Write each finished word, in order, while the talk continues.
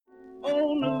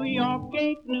Oh, New York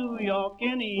ain't New York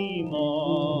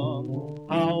anymore.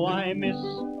 How I miss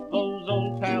those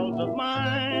old pals of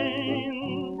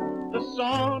mine. The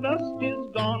sawdust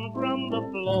is gone from the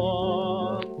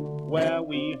floor where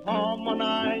we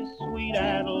harmonize Sweet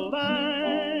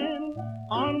Adeline.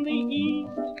 On the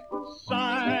east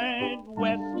side,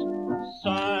 west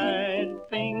side,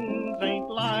 things ain't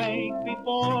like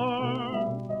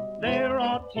before. There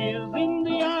are tears in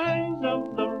the eyes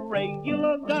of the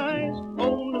regular guys.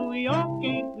 Oh, New York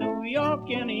ain't New York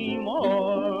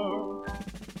anymore.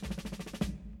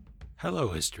 Hello,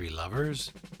 history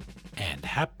lovers, and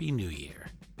Happy New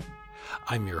Year.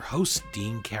 I'm your host,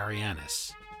 Dean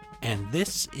Karayanis, and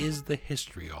this is the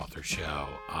History Author Show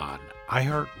on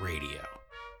iHeartRadio.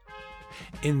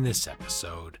 In this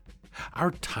episode, our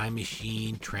time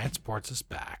machine transports us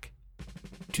back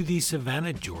to the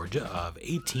Savannah, Georgia of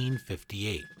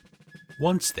 1858.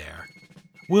 Once there,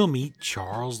 we'll meet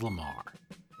Charles Lamar.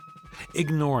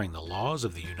 Ignoring the laws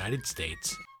of the United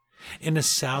States, in a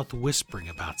South whispering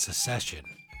about secession,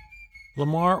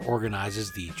 Lamar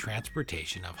organizes the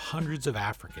transportation of hundreds of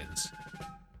Africans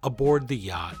aboard the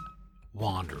yacht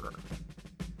Wanderer.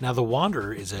 Now, the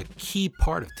Wanderer is a key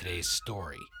part of today's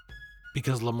story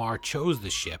because Lamar chose the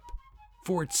ship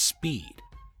for its speed,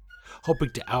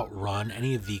 hoping to outrun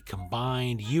any of the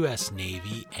combined U.S.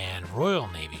 Navy and Royal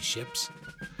Navy ships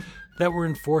that were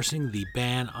enforcing the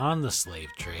ban on the slave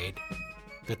trade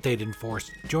that they'd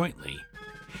enforced jointly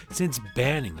since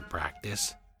banning the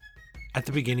practice at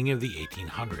the beginning of the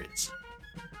 1800s.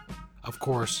 Of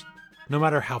course, no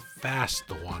matter how fast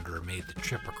the Wanderer made the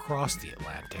trip across the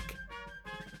Atlantic,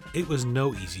 it was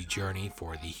no easy journey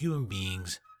for the human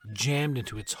beings jammed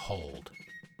into its hold.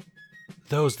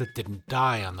 Those that didn't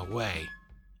die on the way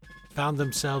found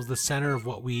themselves the center of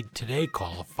what we'd today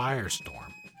call a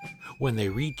firestorm when they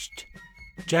reached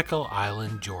Jekyll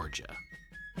Island, Georgia.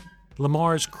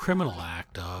 Lamar's criminal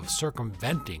act of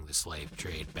circumventing the slave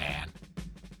trade ban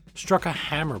struck a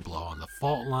hammer blow on the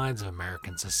fault lines of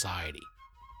American society,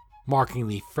 marking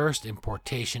the first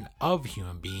importation of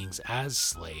human beings as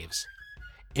slaves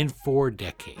in 4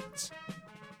 decades.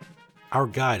 Our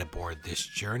guide aboard this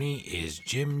journey is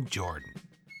Jim Jordan,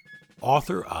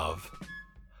 author of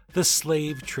The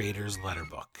Slave Trader's Letter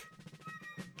Book,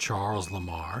 Charles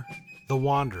Lamar, The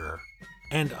Wanderer,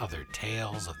 and Other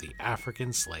Tales of the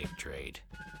African Slave Trade.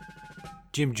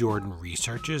 Jim Jordan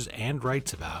researches and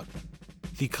writes about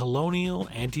the colonial,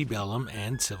 antebellum,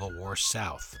 and Civil War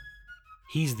South.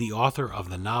 He's the author of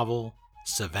the novel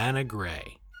Savannah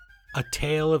Gray, A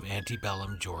Tale of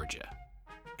Antebellum Georgia,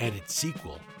 and its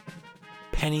sequel,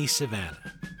 Penny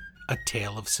Savannah, A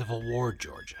Tale of Civil War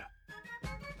Georgia.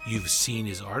 You've seen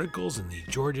his articles in the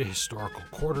Georgia Historical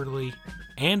Quarterly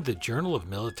and the Journal of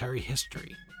Military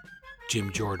History.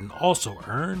 Jim Jordan also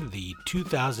earned the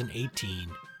 2018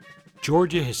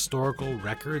 Georgia Historical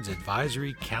Records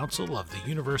Advisory Council of the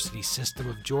University System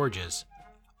of Georgia's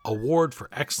Award for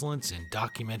Excellence in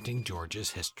Documenting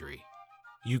Georgia's History.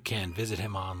 You can visit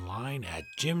him online at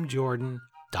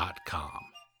jimjordan.com.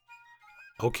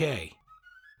 Okay,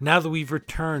 now that we've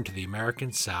returned to the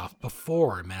American South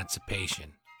before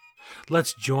emancipation,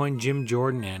 let's join Jim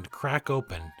Jordan and crack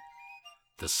open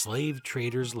The Slave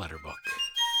Trader's Letter Book.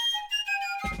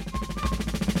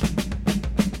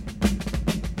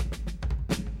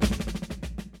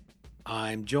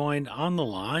 I'm joined on the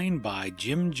line by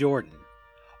Jim Jordan,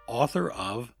 author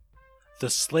of The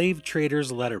Slave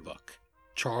Trader's Letter Book,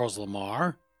 Charles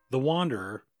Lamar, The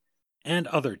Wanderer, and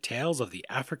Other Tales of the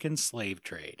African Slave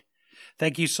Trade.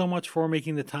 Thank you so much for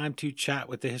making the time to chat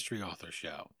with the History Author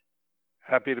Show.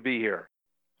 Happy to be here.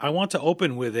 I want to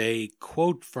open with a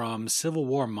quote from Civil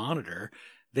War Monitor.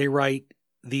 They write,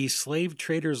 "The Slave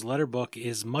Trader's Letter Book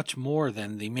is much more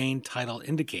than the main title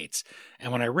indicates."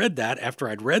 And when I read that, after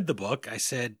I'd read the book, I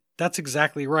said, that's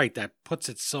exactly right. That puts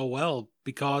it so well,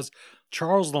 because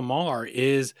Charles Lamar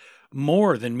is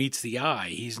more than meets the eye.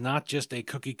 He's not just a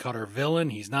cookie-cutter villain.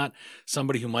 He's not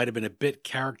somebody who might have been a bit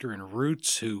character in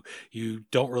Roots, who you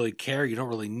don't really care. You don't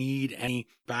really need any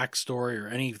backstory or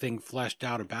anything fleshed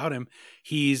out about him.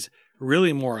 He's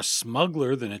really more a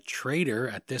smuggler than a traitor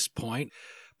at this point.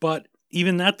 But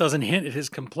even that doesn't hint at his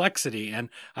complexity. And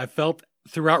I felt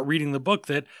throughout reading the book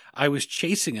that I was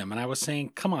chasing him, and I was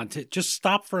saying, come on, just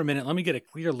stop for a minute. Let me get a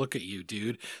clear look at you,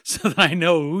 dude, so that I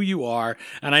know who you are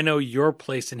and I know your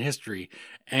place in history.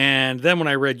 And then when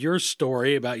I read your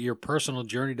story about your personal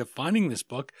journey to finding this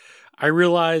book, I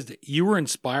realized you were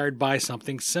inspired by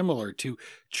something similar, to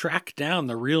track down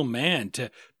the real man, to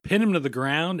pin him to the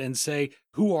ground and say,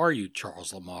 who are you,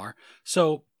 Charles Lamar?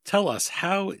 So tell us,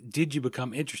 how did you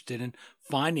become interested in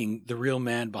finding the real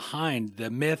man behind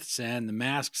the myths and the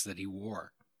masks that he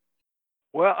wore?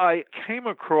 Well, I came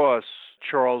across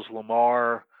Charles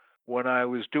Lamar when I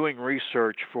was doing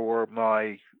research for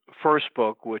my first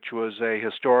book, which was a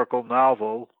historical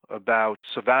novel about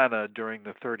Savannah during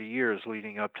the 30 years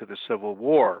leading up to the Civil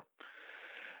War.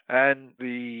 And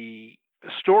the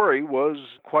story was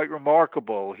quite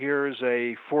remarkable. Here's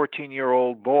a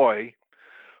 14-year-old boy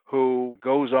who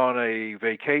goes on a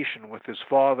vacation with his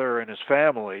father and his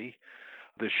family.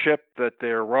 The ship that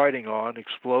they're riding on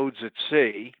explodes at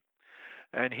sea,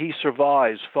 and he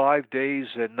survives 5 days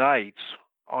and nights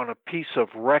on a piece of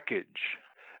wreckage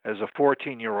as a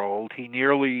 14-year-old. He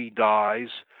nearly dies,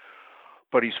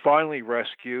 but he's finally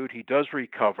rescued. He does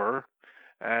recover,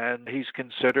 and he's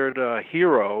considered a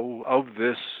hero of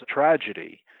this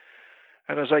tragedy.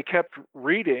 And as I kept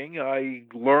reading, I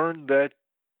learned that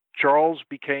Charles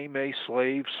became a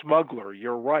slave smuggler.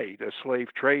 You're right, a slave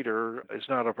trader is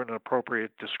not an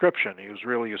appropriate description. He was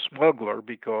really a smuggler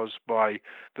because by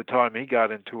the time he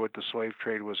got into it, the slave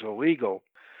trade was illegal.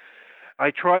 I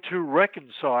tried to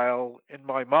reconcile in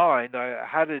my mind,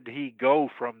 how did he go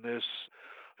from this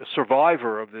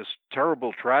survivor of this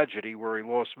terrible tragedy where he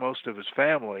lost most of his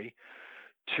family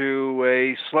to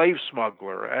a slave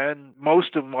smuggler? And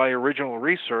most of my original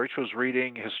research was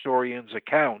reading historians'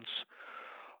 accounts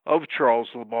of Charles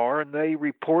Lamar, and they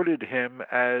reported him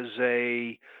as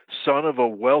a son of a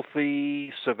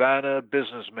wealthy Savannah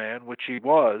businessman, which he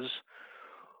was,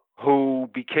 who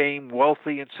became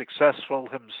wealthy and successful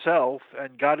himself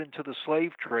and got into the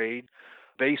slave trade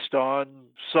based on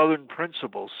Southern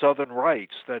principles, Southern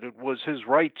rights, that it was his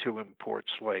right to import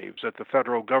slaves, that the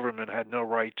federal government had no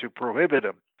right to prohibit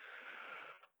him.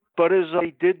 But as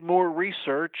I did more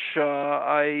research,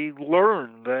 I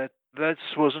learned that this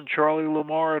wasn't Charlie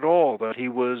Lamar at all, that he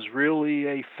was really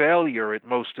a failure at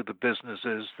most of the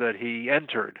businesses that he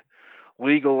entered,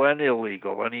 legal and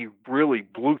illegal, and he really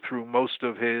blew through most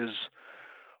of his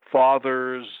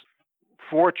father's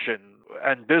fortune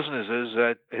and businesses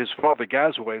that his father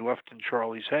Gazaway left in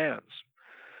Charlie's hands.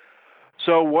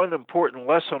 So one important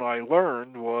lesson I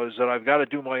learned was that I've got to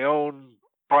do my own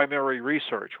primary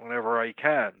research whenever I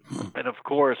can. And of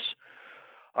course,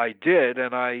 I did,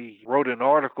 and I wrote an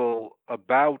article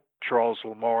about Charles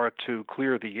Lamar to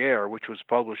Clear the Air, which was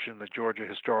published in the Georgia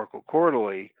Historical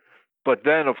Quarterly. But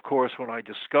then, of course, when I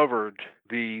discovered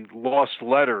the lost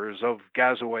letters of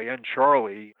Gazaway and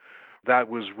Charlie, that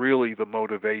was really the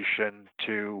motivation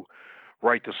to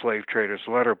write the Slave Trader's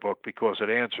Letter book, because it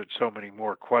answered so many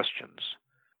more questions.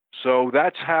 So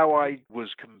that's how I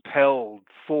was compelled,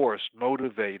 forced,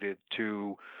 motivated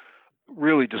to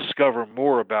really discover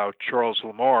more about Charles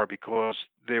Lamar, because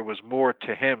there was more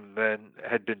to him than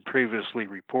had been previously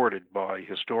reported by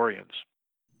historians.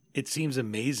 It seems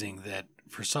amazing that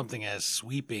for something as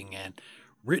sweeping and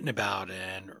written about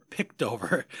and picked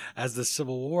over as the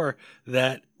Civil War,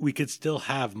 that we could still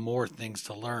have more things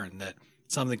to learn, that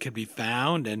something could be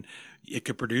found and it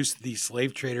could produce the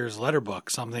Slave Trader's Letter book,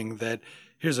 something that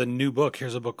here's a new book,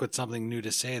 here's a book with something new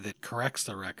to say that corrects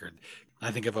the record.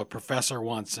 I think of a professor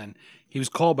once, and he was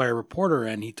called by a reporter,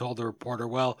 and he told the reporter,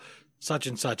 well, such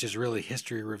and such is really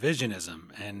history revisionism.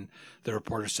 And the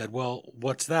reporter said, well,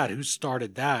 what's that? Who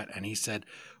started that? And he said,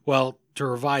 well, to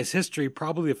revise history,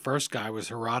 probably the first guy was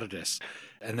Herodotus.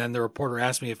 And then the reporter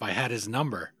asked me if I had his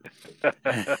number.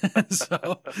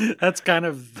 So that's kind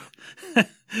of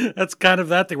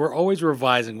that thing. We're always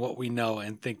revising what we know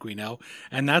and think we know.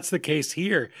 And that's the case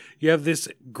here. You have this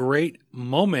great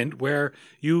moment where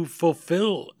you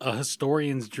fulfill a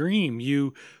historian's dream.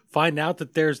 You find out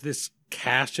that there's this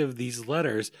cache of these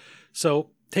letters. So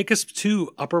take us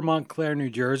to Upper Montclair, New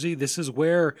Jersey. This is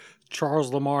where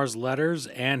Charles Lamar's letters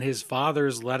and his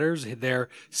father's letters, their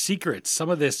secrets, some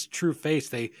of this true face,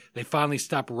 they finally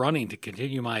stop running, to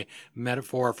continue my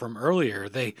metaphor from earlier.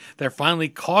 They're finally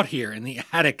caught here in the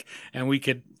attic, and we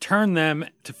could turn them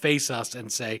to face us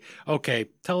and say, okay,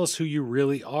 tell us who you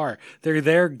really are. They're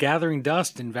there gathering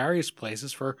dust in various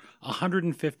places for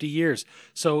 150 years.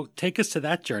 So take us to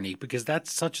that journey, because that's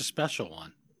such a special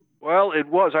one. Well, it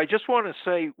was. I just want to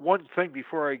say one thing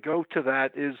before I go to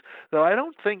that, is that I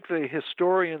don't think the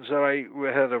historians that I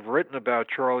have written about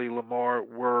Charlie Lamar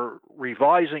were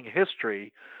revising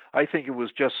history. I think it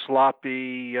was just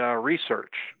sloppy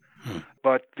research.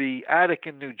 But the attic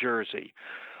in New Jersey,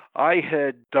 I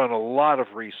had done a lot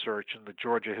of research in the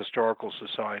Georgia Historical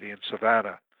Society in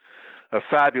Savannah, a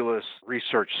fabulous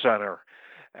research center.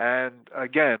 And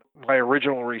again, my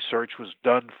original research was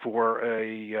done for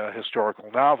a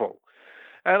historical novel.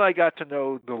 And I got to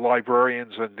know the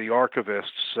librarians and the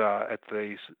archivists at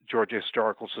the Georgia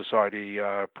Historical Society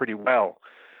pretty well.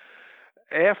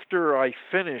 after I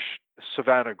finished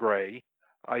Savannah Gray,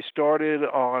 I started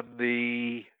on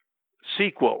the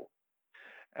sequel.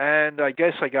 And I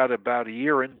guess I got about a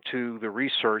year into the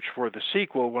research for the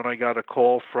sequel when I got a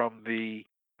call from the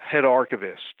head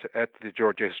archivist at the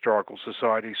Georgia Historical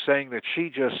Society saying that she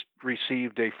just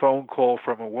received a phone call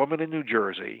from a woman in New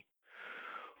Jersey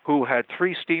who had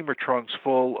 3 steamer trunks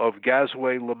full of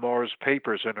Gazaway Lamar's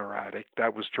papers in her attic.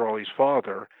 That was Charlie's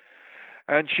father.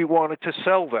 And she wanted to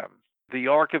sell them. The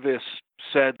archivist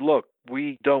said, look,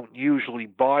 we don't usually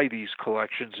buy these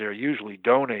collections. They're usually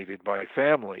donated by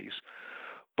families.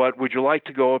 But would you like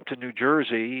to go up to New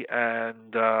Jersey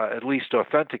and at least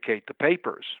authenticate the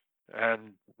papers?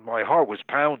 And my heart was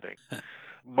pounding.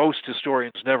 Most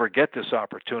historians never get this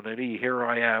opportunity. Here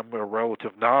I am, a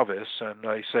relative novice, and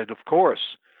I said, of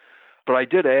course. But I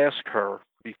did ask her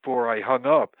before I hung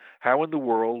up, how in the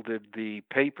world did the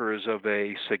papers of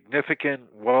a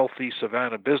significant, wealthy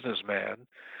Savannah businessman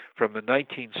from the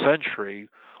 19th century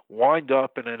wind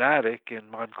up in an attic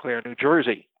in Montclair, New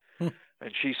Jersey?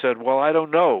 And she said, well, I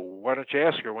don't know. Why don't you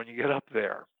ask her when you get up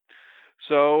there?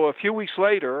 So a few weeks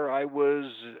later, I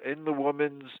was in the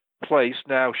woman's place.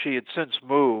 Now, she had since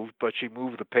moved, but she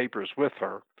moved the papers with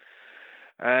her.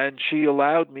 And she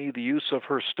allowed me the use of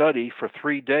her study for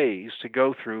 3 days to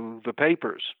go through the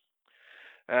papers.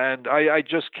 And I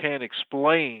just can't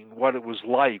explain what it was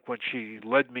like when she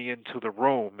led me into the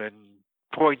room and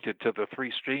pointed to the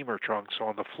 3 steamer trunks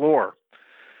on the floor.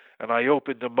 And I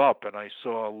opened them up, and I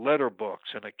saw letter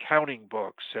books and accounting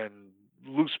books and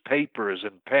loose papers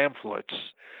and pamphlets.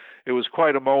 It was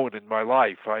quite a moment in my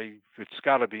life. It's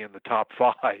got to be in the top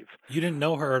 5. You didn't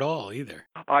know her at all, either.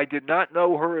 I did not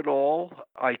know her at all.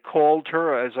 I called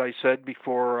her, as I said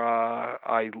before,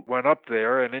 I went up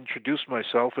there and introduced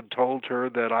myself and told her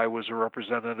that I was a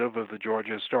representative of the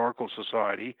Georgia Historical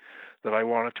Society, that I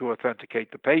wanted to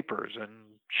authenticate the papers. And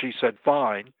she said,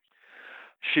 fine.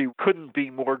 She couldn't be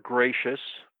more gracious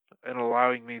in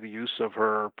allowing me the use of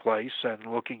her place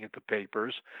and looking at the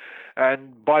papers.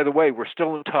 And by the way, we're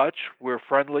still in touch. We're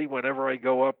friendly. Whenever I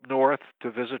go up north to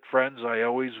visit friends, I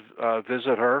always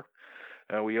visit her.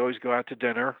 We always go out to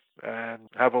dinner and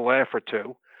have a laugh or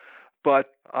two.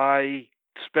 But I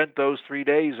spent those 3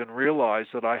 days and realized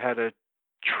that I had a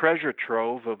treasure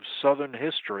trove of Southern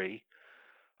history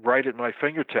right at my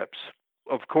fingertips.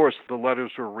 Of course, the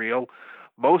letters were real.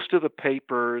 Most of the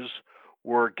papers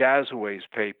were Gazaway's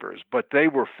papers, but they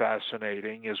were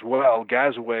fascinating as well.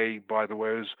 Gazaway, by the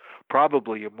way, was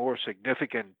probably a more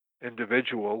significant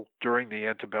individual during the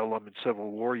antebellum and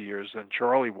Civil War years than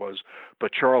Charlie was,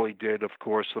 but Charlie did, of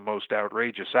course, the most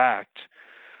outrageous act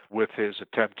with his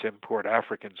attempt to import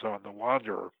Africans on the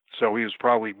Wanderer. So he was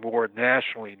probably more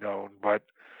nationally known, but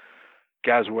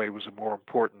Gazaway was a more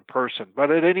important person. But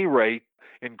at any rate,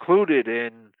 included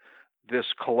in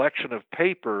this collection of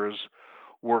papers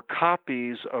were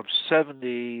copies of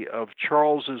 70 of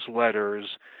Charles's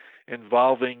letters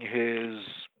involving his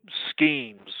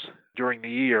schemes during the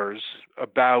years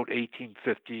about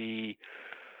 1856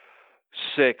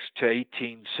 to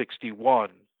 1861.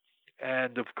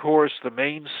 And of course, the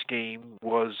main scheme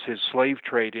was his slave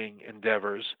trading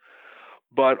endeavors,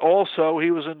 but also he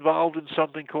was involved in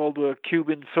something called the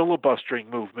Cuban filibustering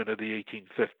movement of the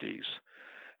 1850s.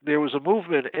 There was a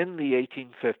movement in the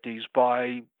 1850s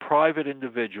by private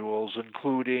individuals,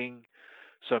 including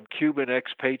some Cuban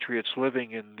expatriates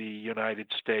living in the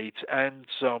United States and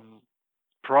some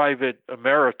private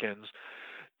Americans,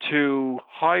 to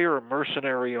hire a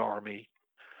mercenary army,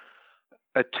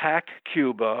 attack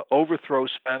Cuba, overthrow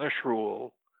Spanish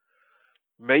rule,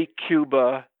 make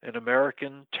Cuba an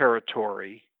American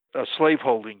territory, a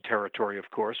slaveholding territory, of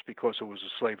course, because it was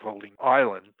a slaveholding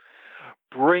island,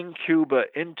 bring Cuba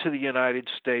into the United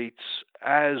States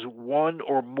as one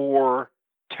or more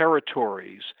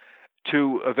territories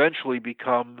to eventually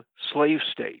become slave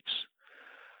states.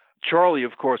 Charlie,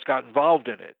 of course, got involved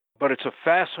in it, but it's a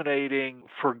fascinating,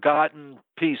 forgotten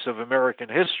piece of American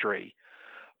history.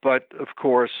 But, of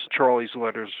course, Charlie's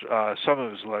letters, some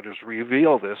of his letters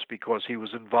reveal this because he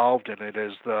was involved in it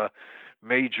as the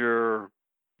major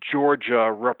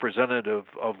Georgia representative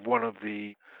of one of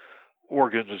the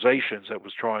organizations that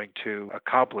was trying to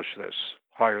accomplish this,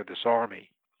 hire this army.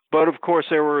 But, of course,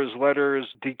 there were his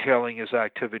letters detailing his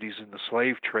activities in the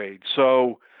slave trade.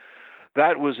 So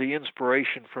that was the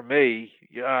inspiration for me.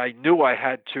 I knew I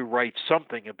had to write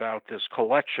something about this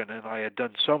collection, and I had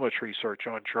done so much research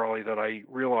on Charlie that I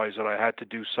realized that I had to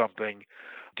do something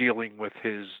dealing with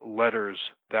his letters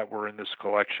that were in this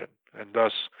collection. And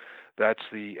thus, that's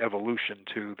the evolution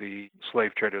to the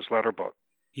Slave Trader's Letter Book.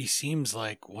 He seems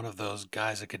like one of those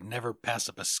guys that could never pass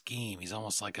up a scheme. He's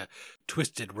almost like a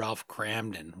twisted Ralph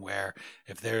Cramden, where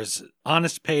if there's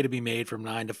honest pay to be made from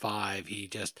 9 to 5,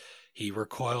 he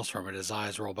recoils from it. His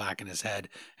eyes roll back in his head,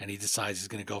 and he decides he's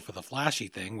going to go for the flashy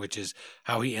thing, which is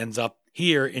how he ends up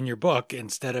here in your book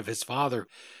instead of his father.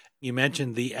 You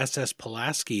mentioned the SS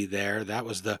Pulaski there. That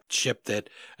was the ship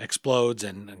that explodes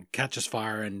and catches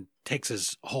fire and takes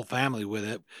his whole family with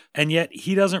it. And yet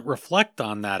he doesn't reflect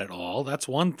on that at all. That's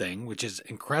one thing, which is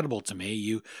incredible to me.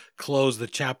 You close the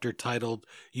chapter titled,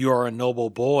 "You Are a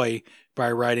Noble Boy,"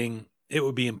 by writing, "It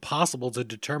would be impossible to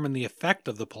determine the effect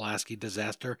of the Pulaski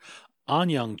disaster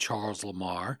on young Charles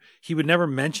Lamar. He would never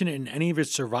mention it in any of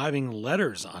his surviving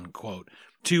letters," unquote.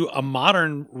 To a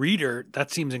modern reader,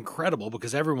 that seems incredible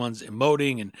because everyone's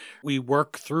emoting and we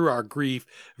work through our grief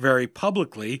very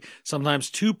publicly,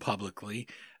 sometimes too publicly.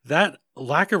 That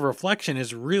lack of reflection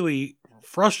is really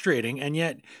frustrating, and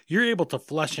yet you're able to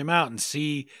flesh him out and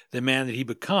see the man that he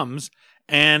becomes.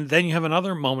 And then you have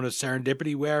another moment of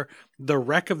serendipity where the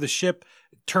wreck of the ship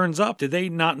turns up. Did they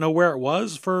not know where it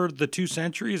was for the 2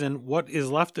 centuries, and what is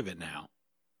left of it now?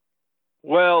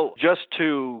 Well, just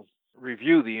to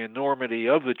review the enormity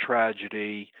of the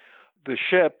tragedy, the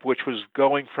ship, which was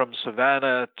going from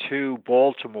Savannah to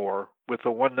Baltimore with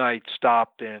a one-night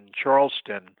stop in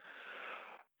Charleston,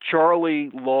 Charlie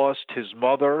lost his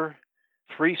mother,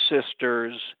 3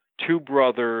 sisters, 2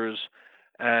 brothers,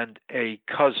 and a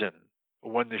cousin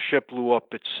when the ship blew up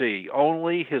at sea.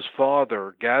 Only his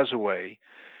father, Gazaway,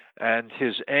 and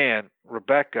his aunt,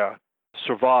 Rebecca,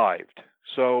 survived.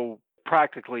 So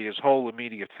practically his whole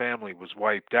immediate family was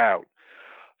wiped out.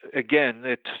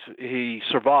 Again, he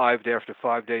survived after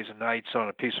 5 days and nights on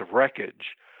a piece of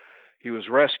wreckage. He was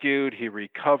rescued, he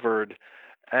recovered,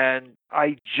 and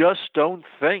I just don't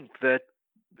think that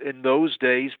in those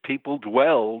days people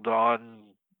dwelled on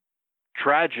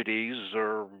tragedies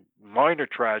or minor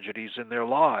tragedies in their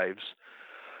lives.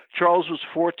 Charles was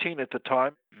 14 at the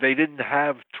time. They didn't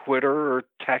have Twitter or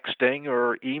texting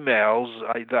or emails.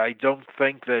 I don't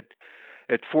think that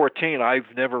at 14,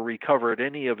 I've never recovered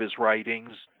any of his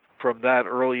writings from that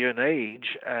early an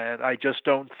age, and I just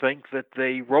don't think that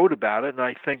they wrote about it. And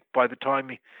I think by the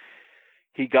time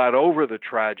he got over the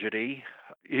tragedy,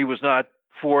 he was not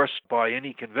forced by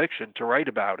any conviction to write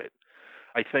about it.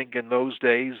 I think in those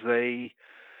days they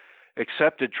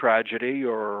accepted tragedy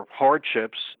or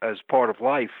hardships as part of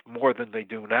life more than they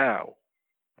do now,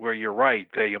 where you're right,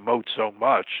 they emote so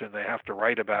much and they have to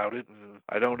write about it. And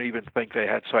I don't even think they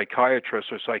had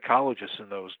psychiatrists or psychologists in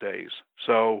those days.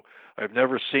 So I've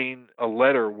never seen a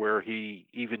letter where he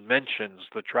even mentions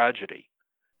the tragedy.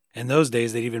 In those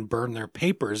days, they'd even burn their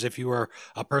papers if you were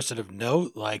a person of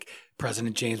note, like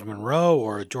President James Monroe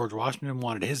or George Washington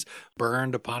wanted his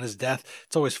burned upon his death.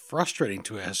 It's always frustrating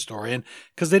to a historian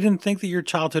because they didn't think that your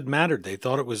childhood mattered. They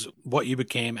thought it was what you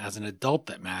became as an adult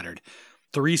that mattered.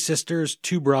 3 sisters,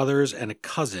 2 brothers, and a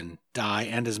cousin die,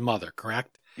 and his mother,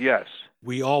 correct? Yes.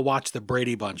 We all watch the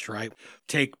Brady Bunch, right?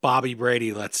 Take Bobby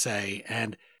Brady, let's say,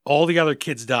 and all the other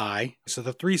kids die. So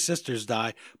the 3 sisters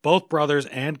die, both brothers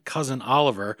and cousin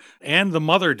Oliver, and the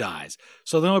mother dies.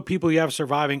 So the only people you have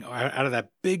surviving out of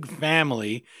that big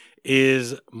family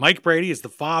is Mike Brady is the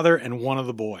father and one of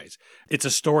the boys. It's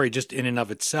a story just in and of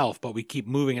itself, but we keep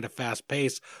moving at a fast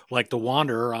pace like the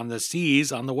wanderer on the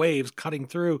seas, on the waves, cutting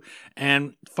through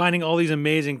and finding all these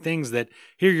amazing things that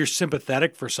here you're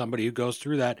sympathetic for somebody who goes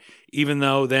through that, even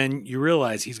though then you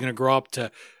realize he's going to grow up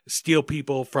to steal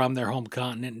people from their home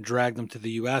continent and drag them to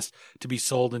the U.S. to be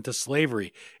sold into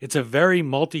slavery. It's a very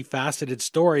multifaceted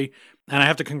story. And I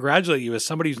have to congratulate you as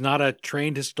somebody who's not a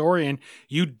trained historian.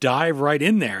 You dive right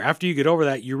in there. After you get over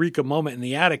that eureka moment in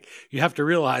the attic, you have to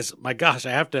realize, my gosh,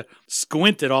 I have to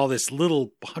squint at all this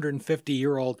little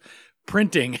 150-year-old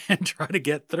printing and try to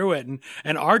get through it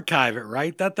and archive it,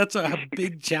 right? That's a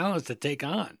big challenge to take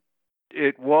on.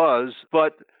 It was,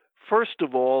 but first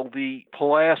of all, the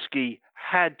Pulaski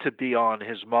had to be on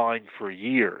his mind for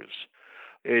years.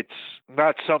 It's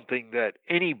not something that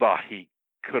anybody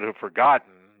could have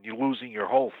forgotten. You're losing your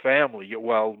whole family.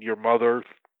 Well, your mother,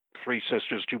 3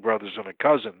 sisters, 2 brothers, and a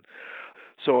cousin.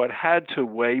 So it had to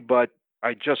weigh, but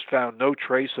I just found no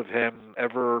trace of him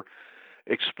ever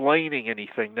explaining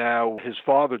anything. Now, his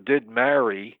father did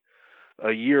marry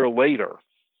a year later.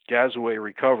 Gazaway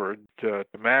recovered to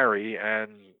marry,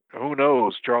 and who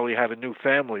knows, Charlie had a new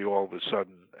family all of a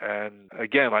sudden. And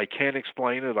again, I can't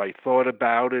explain it. I thought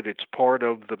about it. It's part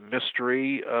of the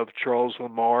mystery of Charles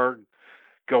Lamar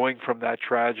going from that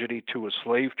tragedy to a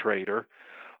slave trader.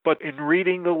 But in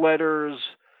reading the letters,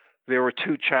 there were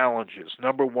 2 challenges.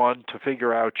 Number one, to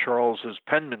figure out Charles's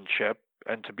penmanship,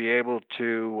 and to be able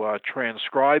to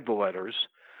transcribe the letters.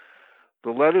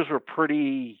 The letters were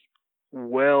pretty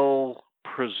well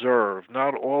preserved,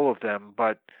 not all of them,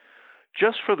 but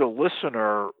just for the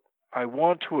listener, I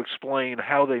want to explain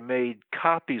how they made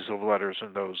copies of letters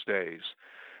in those days.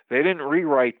 They didn't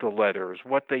rewrite the letters.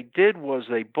 What they did was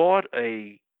they bought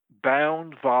a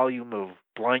bound volume of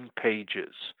blank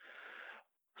pages,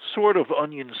 sort of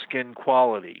onion skin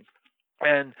quality,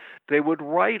 and they would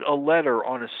write a letter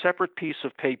on a separate piece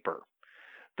of paper.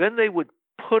 Then they would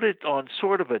put it on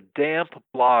sort of a damp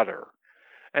blotter,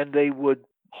 and they would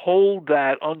hold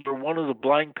that under one of the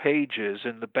blank pages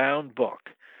in the bound book.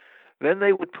 Then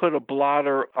they would put a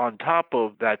blotter on top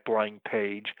of that blank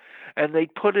page, and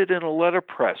they'd put it in a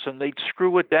letterpress, and they'd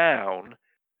screw it down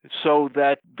so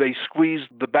that they squeezed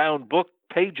the bound book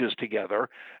pages together,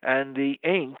 and the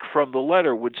ink from the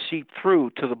letter would seep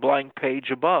through to the blank page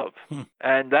above.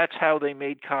 And that's how they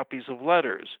made copies of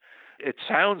letters. It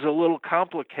sounds a little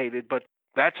complicated, but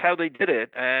that's how they did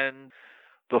it. And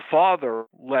the father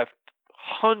left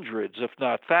hundreds, if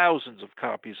not thousands, of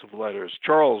copies of letters.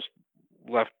 Charles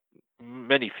left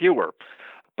many fewer.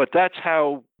 But that's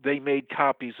how they made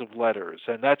copies of letters.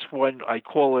 And that's when I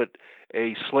call it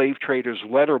a slave trader's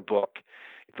letter book.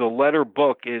 The letter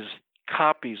book is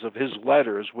copies of his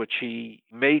letters, which he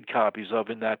made copies of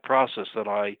in that process that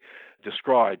I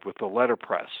described with the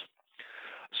letterpress.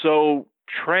 So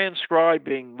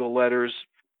transcribing the letters,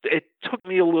 it took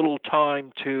me a little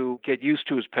time to get used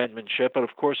to his penmanship, but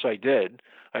of course I did.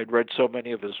 I'd read so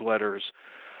many of his letters.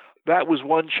 That was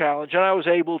one challenge, and I was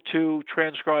able to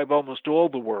transcribe almost all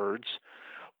the words,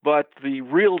 but the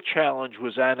real challenge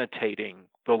was annotating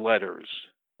the letters,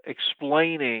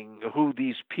 explaining who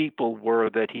these people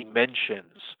were that he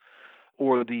mentions,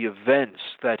 or the events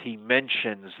that he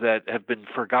mentions that have been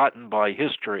forgotten by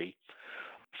history.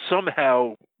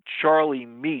 Somehow, Charlie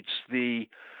meets the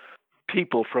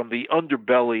people from the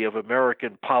underbelly of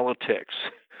American politics.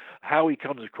 How he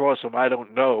comes across them, I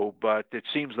don't know, but it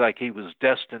seems like he was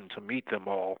destined to meet them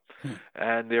all.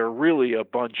 And they're really a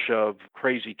bunch of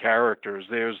crazy characters.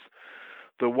 There's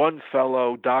the one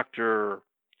fellow, Dr.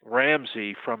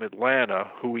 Ramsey from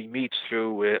Atlanta, who he meets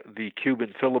through the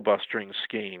Cuban filibustering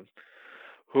scheme,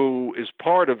 who is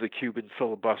part of the Cuban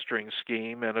filibustering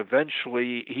scheme, and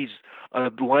eventually he's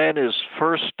Atlanta's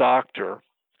first doctor.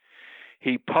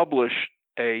 He published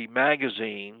a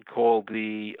magazine called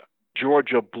the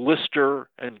Georgia Blister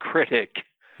and Critic,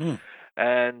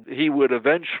 and he would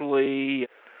eventually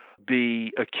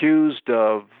be accused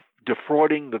of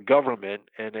defrauding the government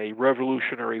in a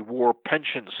Revolutionary War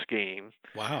pension scheme.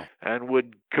 Wow. And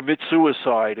would commit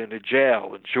suicide in a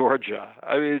jail in Georgia.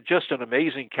 I mean, just an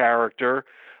amazing character,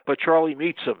 but Charlie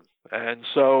meets him. And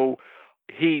so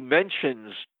he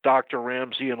mentions Dr.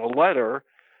 Ramsey in a letter.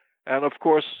 And of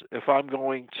course, if I'm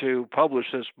going to publish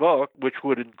this book, which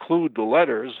would include the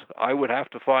letters, I would have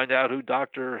to find out who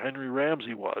Dr. Henry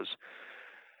Ramsey was.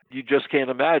 You just can't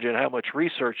imagine how much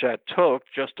research that took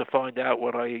just to find out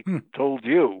what I told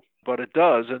you. But it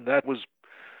does, and that was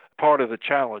part of the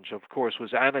challenge, of course,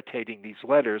 was annotating these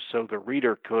letters so the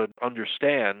reader could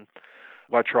understand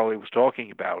what Charlie was talking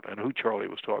about and who Charlie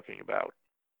was talking about.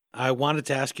 I wanted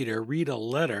to ask you to read a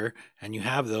letter, and you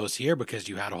have those here because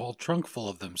you had a whole trunk full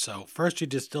of them. So first you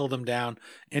distill them down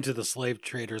into the Slave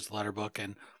Trader's Letter Book,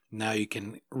 and now you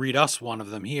can read us one of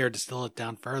them here, distill it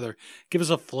down further, give us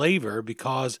a flavor,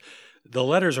 because the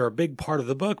letters are a big part of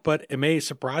the book, but it may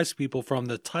surprise people from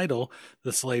the title,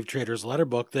 The Slave Trader's Letter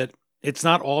Book, that it's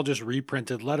not all just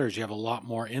reprinted letters. You have a lot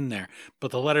more in there,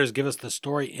 but the letters give us the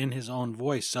story in his own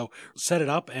voice. So set it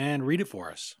up and read it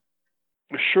for us.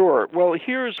 Sure. Well,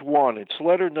 here's one. It's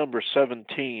letter number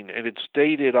 17, and it's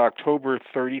dated October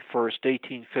 31st,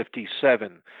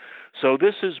 1857. So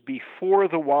this is before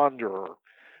The Wanderer.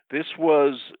 This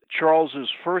was Charles's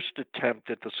first attempt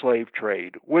at the slave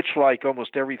trade, which, like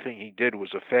almost everything he did,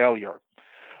 was a failure.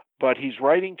 But he's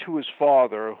writing to his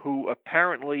father, who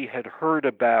apparently had heard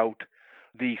about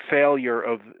the failure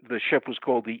of the ship was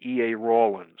called the E.A.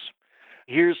 Rawlins.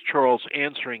 Here's Charles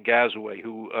answering Gazaway,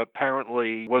 who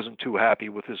apparently wasn't too happy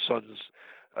with his son's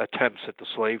attempts at the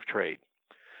slave trade.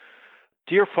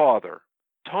 Dear Father,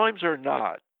 times are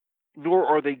not, nor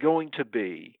are they going to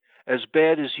be, as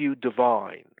bad as you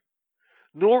divine,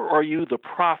 nor are you the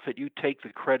prophet you take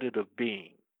the credit of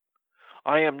being.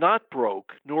 I am not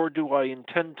broke, nor do I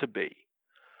intend to be.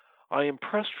 I am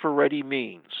pressed for ready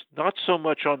means, not so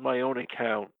much on my own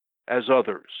account as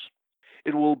others.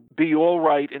 It will be all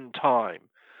right in time.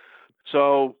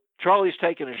 So Charlie's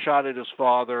taking a shot at his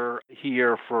father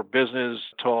here for business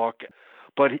talk,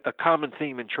 but a common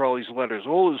theme in Charlie's letters,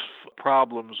 all his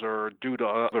problems are due to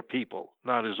other people,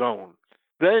 not his own.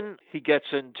 Then he gets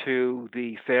into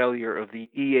the failure of the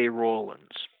E.A.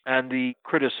 Rawlins and the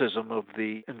criticism of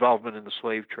the involvement in the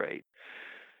slave trade.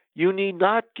 You need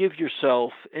not give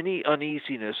yourself any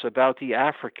uneasiness about the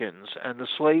Africans and the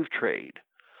slave trade.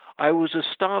 I was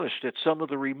astonished at some of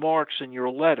the remarks in your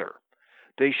letter.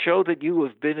 They show that you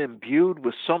have been imbued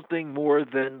with something more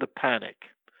than the panic.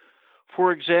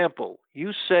 For example,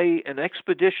 you say an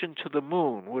expedition to the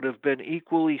moon would have been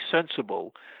equally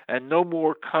sensible and no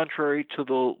more contrary to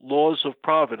the laws of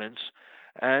Providence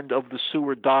and of the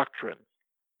Seward doctrine.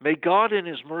 May God in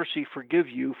his mercy forgive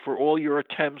you for all your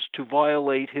attempts to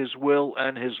violate his will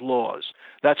and his laws.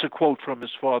 That's a quote from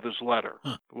his father's letter,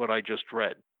 what I just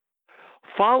read.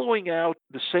 Following out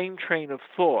the same train of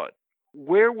thought,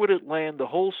 where would it land the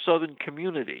whole southern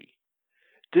community?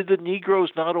 Did the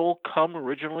Negroes not all come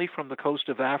originally from the coast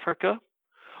of Africa?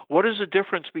 What is the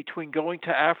difference between going to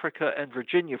Africa and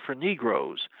Virginia for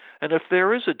Negroes? And if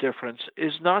there is a difference,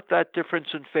 is not that difference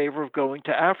in favor of going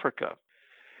to Africa?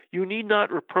 You need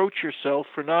not reproach yourself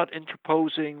for not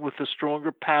interposing with a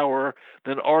stronger power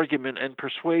than argument and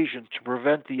persuasion to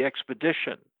prevent the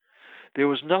expedition. There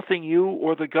was nothing you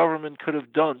or the government could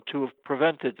have done to have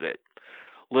prevented it.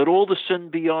 Let all the sin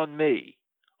be on me.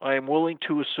 I am willing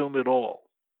to assume it all.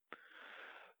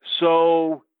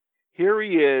 So here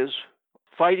he is,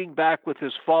 fighting back with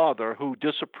his father, who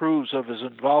disapproves of his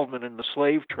involvement in the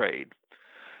slave trade.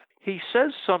 He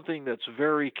says something that's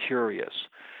very curious.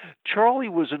 Charlie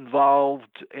was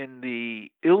involved in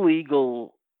the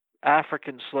illegal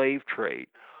African slave trade,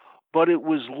 but it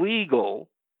was legal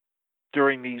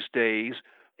during these days.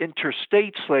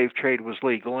 Interstate slave trade was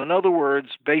legal. In other words,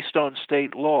 based on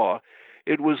state law,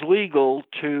 it was legal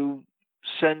to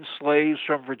send slaves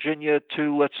from Virginia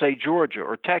to, let's say, Georgia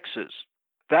or Texas.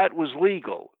 That was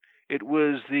legal. It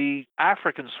was the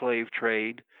African slave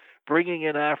trade, bringing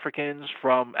in Africans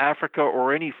from Africa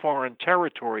or any foreign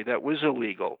territory, that was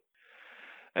illegal.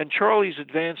 And Charlie's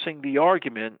advancing the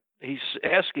argument. He's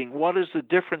asking, what is the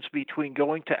difference between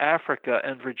going to Africa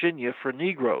and Virginia for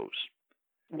Negroes?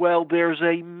 Well, there's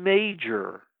a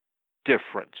major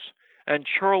difference, and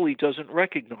Charlie doesn't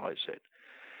recognize it.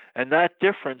 And that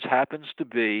difference happens to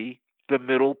be the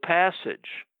Middle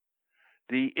Passage,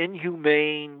 the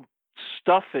inhumane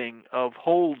stuffing of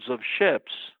holds of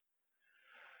ships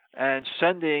and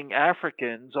sending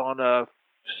Africans on a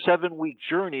 7-week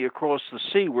journey across the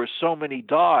sea where so many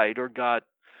died or got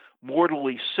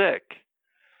mortally sick,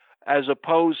 as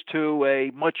opposed to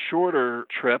a much shorter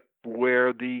trip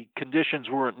where the conditions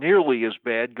weren't nearly as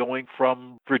bad going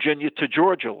from Virginia to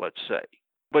Georgia, let's say.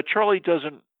 But Charlie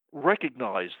doesn't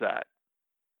recognize that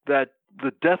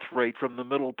the death rate from the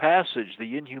Middle Passage,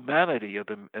 the inhumanity of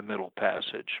the Middle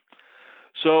Passage.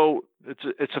 So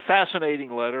it's a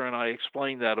fascinating letter, and I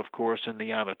explain that, of course, in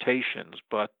the annotations.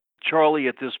 But Charlie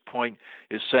at this point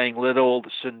is saying, let all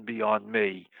the sin be on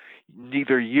me.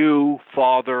 Neither you,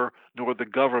 Father, nor the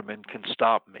government can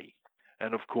stop me.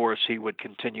 And of course, he would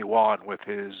continue on with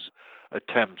his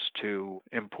attempts to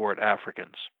import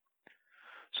Africans.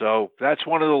 So that's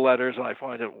one of the letters, and I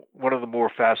find it one of the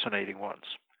more fascinating ones.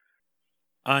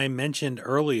 I mentioned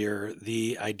earlier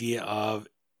the idea of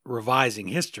revising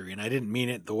history, and I didn't mean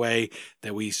it the way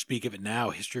that we speak of it now,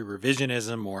 history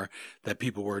revisionism, or that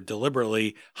people were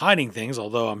deliberately hiding things,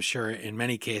 although I'm sure in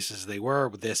many cases they were,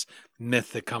 with this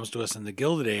myth that comes to us in the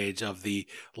Gilded Age of the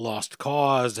lost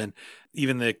cause, and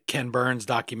even the Ken Burns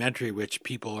documentary, which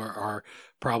people are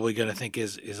probably going to think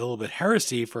is a little bit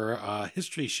heresy for a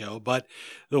history show. But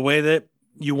the way that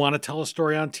you want to tell a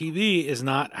story on TV is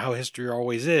not how history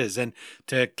always is. And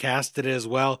to cast it as,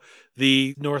 well,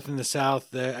 the North and the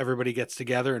South, everybody gets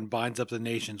together and binds up the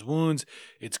nation's wounds.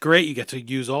 It's great. You get to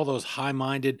use all those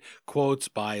high-minded quotes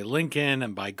by Lincoln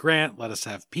and by Grant, let us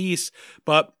have peace.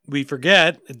 But we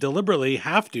forget, deliberately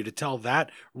have to tell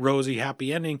that rosy,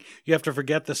 happy ending, you have to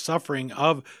forget the suffering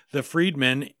of the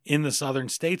freedmen in the southern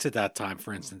states at that time,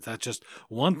 for instance. That's just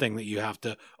one thing that you have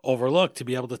to overlook to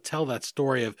be able to tell that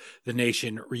story of the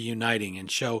nation reuniting and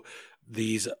show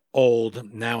these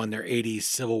old, now in their 80s,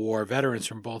 Civil War veterans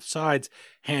from both sides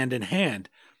hand in hand.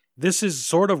 This is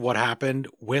sort of what happened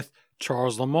with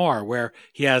Charles Lamar, where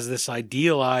he has this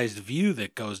idealized view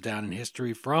that goes down in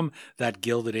history from that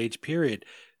Gilded Age period.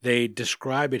 They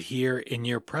describe it here in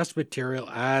your press material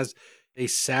as a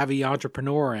savvy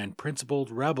entrepreneur and principled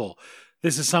rebel.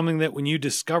 This is something that when you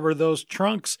discover those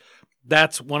trunks,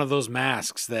 that's one of those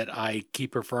masks that I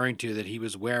keep referring to that he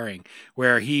was wearing,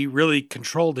 where he really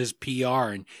controlled his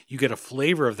PR, and you get a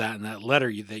flavor of that in that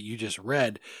letter that you just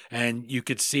read. And you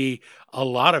could see a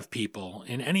lot of people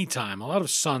in any time, a lot of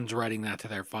sons writing that to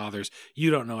their fathers. You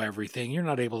don't know everything. You're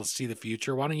not able to see the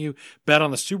future. Why don't you bet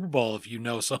on the Super Bowl if you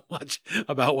know so much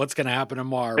about what's going to happen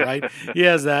tomorrow, right? He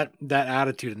has that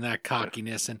attitude and that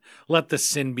cockiness, and let the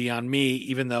sin be on me,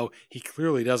 even though he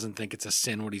clearly doesn't think it's a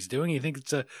sin what he's doing. He thinks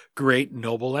it's a great,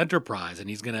 noble enterprise, and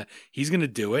he's gonna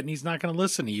do it, and he's not going to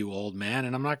listen to you, old man,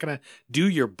 and I'm not going to do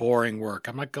your boring work.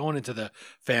 I'm not going into the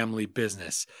family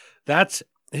business. That's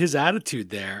his attitude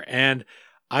there. And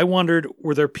I wondered,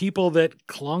 were there people that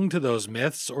clung to those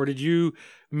myths, or did you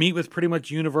meet with pretty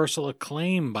much universal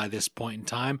acclaim by this point in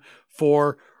time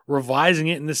for revising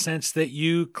it in the sense that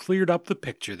you cleared up the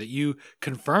picture, that you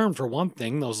confirmed, for one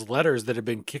thing, those letters that had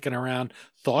been kicking around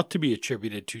thought to be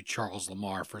attributed to Charles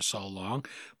Lamar for so long,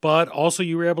 but also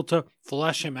you were able to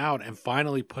flesh him out and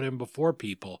finally put him before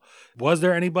people? Was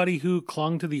there anybody who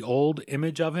clung to the old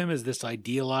image of him as this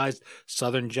idealized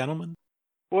Southern gentleman?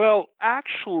 Well,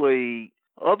 actually,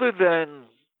 other than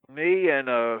me and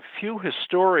a few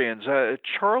historians,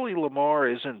 Charlie Lamar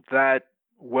isn't that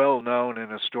well-known an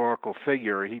historical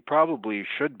figure. He probably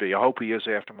should be. I hope he is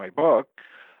after my book.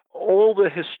 All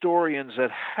the historians that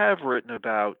have written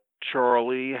about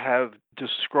Charlie have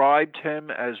described him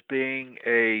as being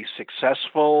a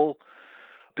successful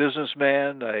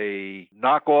businessman, a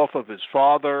knockoff of his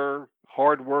father,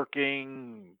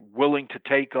 hardworking, willing to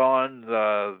take on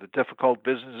the difficult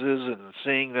businesses and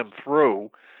seeing them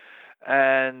through.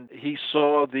 And he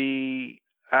saw the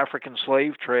African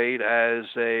slave trade as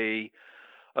a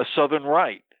Southern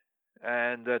right,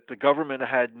 and that the government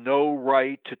had no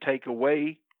right to take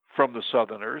away from the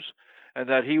Southerners, and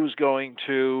that he was going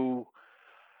to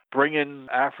bring in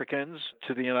Africans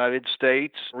to the United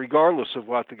States regardless of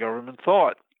what the government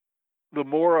thought. The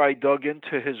more I dug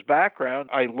into his background,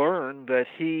 I learned that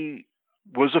he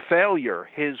was a failure.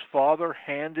 His father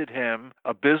handed him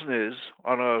a business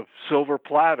on a silver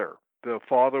platter. The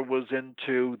father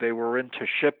they were into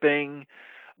shipping,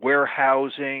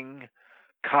 warehousing,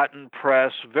 cotton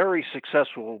press, very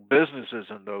successful businesses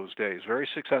in those days, very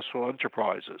successful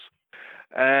enterprises.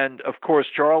 And of course,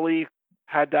 Charlie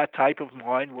had that type of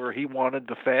mind where he wanted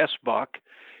the fast buck.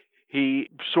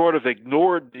 He sort of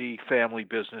ignored the family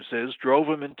businesses, drove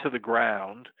them into the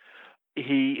ground.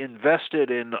 He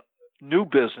invested in new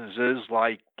businesses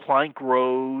like plank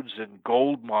roads and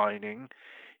gold mining.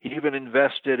 He even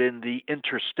invested in the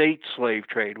interstate slave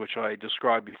trade, which I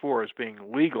described before as being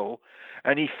illegal,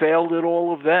 and he failed at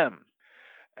all of them.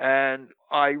 And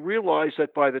I realized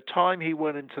that by the time he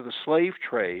went into the slave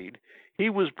trade, he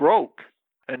was broke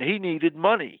and he needed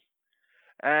money.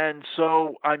 And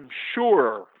so I'm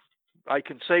sure I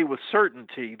can say with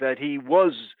certainty that he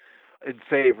was in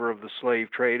favor of the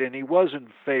slave trade and he was in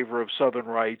favor of Southern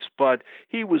rights, but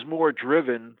he was more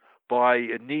driven by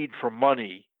a need for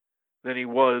money than he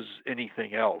was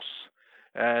anything else.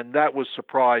 And that was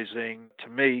surprising to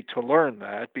me to learn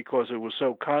that, because it was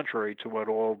so contrary to what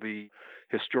all the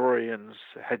historians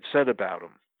had said about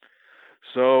him.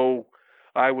 So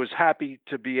I was happy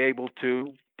to be able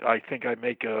to, I think I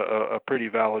make a pretty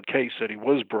valid case that he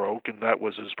was broke, and that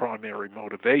was his primary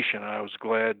motivation. I was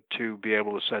glad to be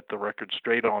able to set the record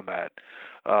straight on that.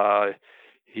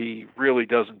 He really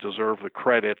doesn't deserve the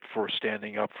credit for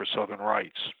standing up for Southern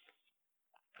rights.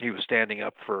 He was standing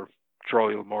up for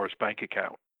Charlie Lamar's bank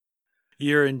account.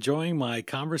 You're enjoying my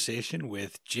conversation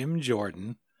with Jim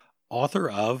Jordan, author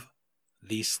of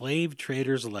The Slave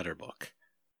Trader's Letter Book,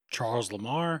 Charles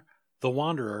Lamar, The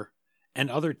Wanderer, and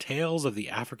Other Tales of the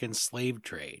African Slave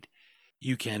Trade.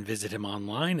 You can visit him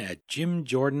online at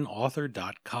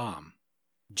jimjordanauthor.com.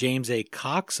 James A.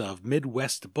 Cox of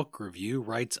Midwest Book Review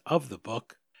writes of the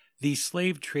book, "The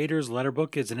Slave Trader's Letter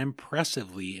Book is an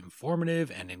impressively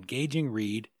informative and engaging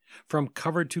read from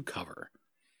cover to cover.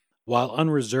 While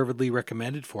unreservedly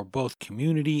recommended for both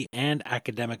community and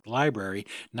academic library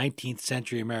 19th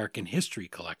century American history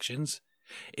collections,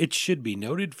 it should be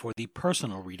noted for the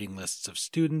personal reading lists of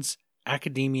students,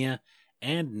 academia,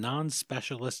 and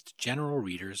non-specialist general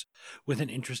readers with an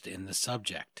interest in the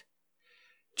subject."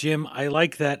 Jim, I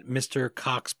like that Mr.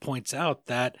 Cox points out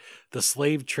that the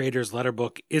Slave Trader's Letter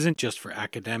Book isn't just for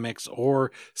academics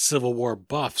or Civil War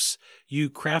buffs. You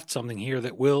craft something here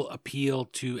that will appeal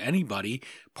to anybody,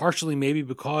 partially maybe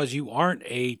because you aren't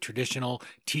a traditional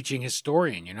teaching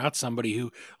historian. You're not somebody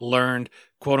who learned,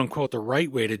 quote unquote, the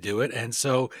right way to do it, and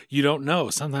so you don't know.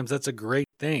 Sometimes that's a great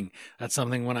thing. That's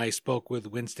something when I spoke with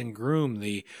Winston Groom,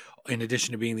 in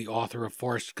addition to being the author of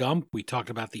Forrest Gump, we talked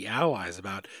about the Allies,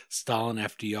 about Stalin,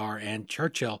 FDR, and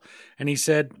Churchill. And he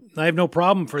said, I have no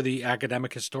problem for the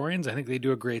academic historians. I think they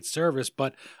do a great service,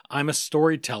 but I'm a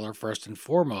storyteller first and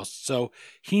foremost. So So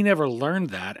he never learned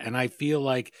that. And I feel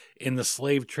like in the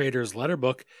Slave Trader's Letter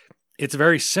Book, it's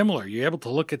very similar. You're able to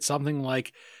look at something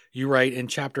like you write in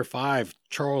chapter 5,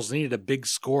 Charles needed a big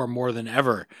score more than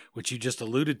ever, which you just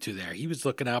alluded to there. He was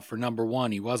looking out for number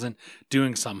one. He wasn't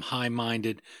doing some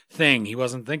high-minded thing. He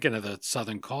wasn't thinking of the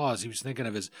Southern cause. He was thinking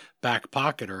of his back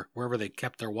pocket or wherever they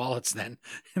kept their wallets then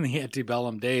in the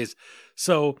antebellum days.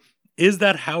 So is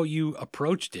that how you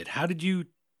approached it? How did you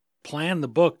plan the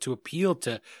book to appeal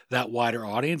to that wider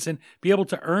audience and be able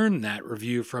to earn that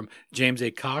review from James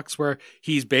A. Cox, where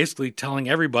he's basically telling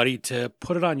everybody to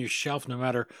put it on your shelf no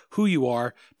matter who you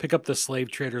are, pick up the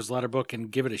Slave Trader's Letter Book and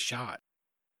give it a shot?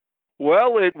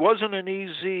 Well, it wasn't an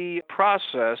easy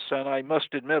process, and I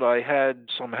must admit I had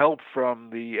some help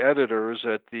from the editors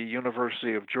at the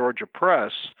University of Georgia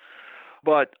Press,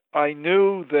 but I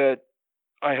knew that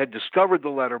I had discovered the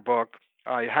letter book.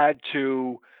 I had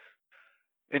to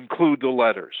include the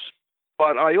letters.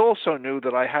 But I also knew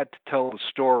that I had to tell the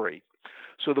story.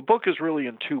 So the book is really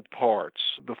in two parts.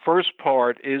 The first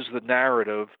part is the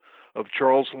narrative of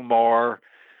Charles Lamar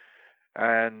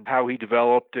and how he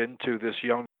developed into this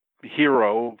young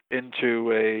hero,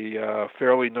 into a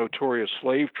fairly notorious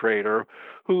slave trader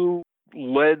who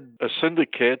led a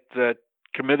syndicate that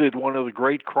committed one of the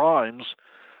great crimes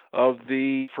of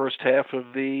the first half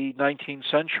of the 19th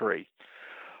century.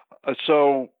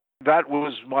 So that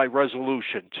was my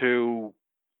resolution, to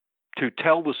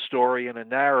tell the story in a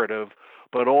narrative,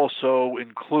 but also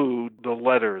include the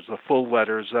letters, the full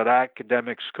letters that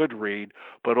academics could read,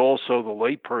 but also the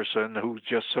layperson who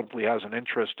just simply has an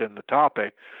interest in the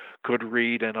topic could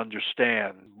read and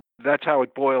understand. That's how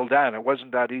it boiled down. It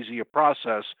wasn't that easy a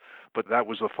process, but that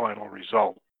was the final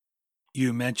result.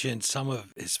 You mentioned some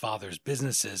of his father's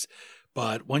businesses,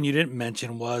 but one you didn't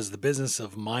mention was the business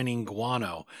of mining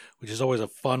guano, which is always a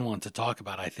fun one to talk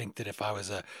about. I think that if I was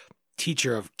a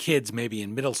teacher of kids, maybe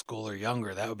in middle school or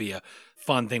younger, that would be a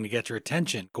fun thing to get your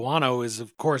attention. Guano is,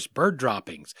 of course, bird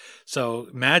droppings. So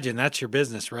imagine that's your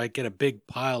business, right? Get a big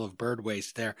pile of bird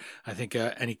waste there. I think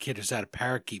any kid who's had a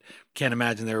parakeet can't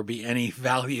imagine there would be any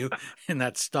value in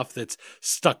that stuff that's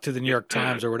stuck to the New York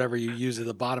Times or whatever you use at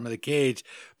the bottom of the cage.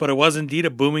 But it was indeed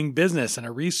a booming business and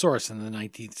a resource in the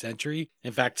 19th century.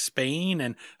 In fact, Spain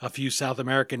and a few South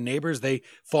American neighbors, they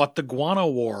fought the guano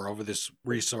war over this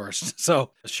resource.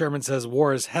 So Sherman says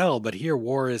war is hell, but here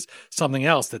war is something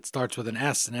else that starts with an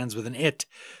S and ends with an it.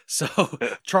 So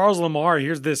Charles Lamar,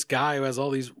 here's this guy who has all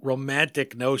these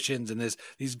romantic notions and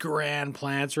these grand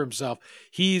plans for himself.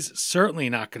 He's certainly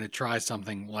not going to try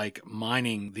something like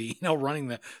mining running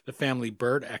the family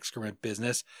bird excrement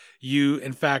business. You,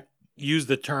 in fact, use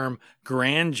the term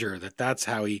grandeur, that's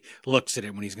how he looks at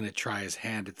it when he's going to try his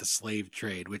hand at the slave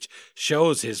trade, which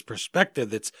shows his perspective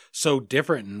that's so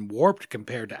different and warped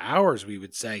compared to ours, we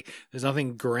would say. There's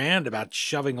nothing grand about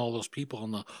shoving all those people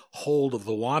in the hold of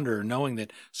the Wanderer, knowing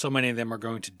that so many of them are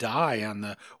going to die on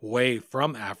the way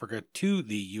from Africa to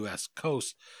the U.S.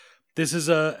 coast. This is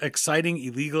a exciting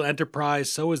illegal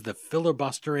enterprise. So is the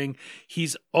filibustering.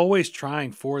 He's always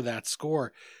trying for that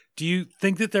score. Do you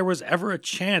think that there was ever a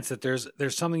chance that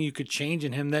there's something you could change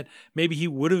in him, that maybe he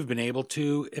would have been able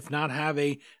to, if not have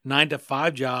a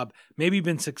 9-to-5 job, maybe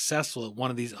been successful at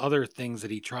one of these other things that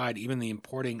he tried, even the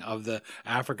importing of the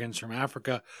Africans from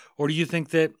Africa? Or do you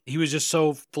think that he was just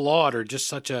so flawed, or just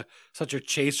such a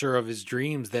chaser of his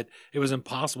dreams, that it was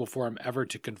impossible for him ever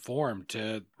to conform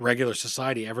to regular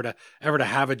society, ever to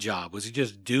have a job? Was he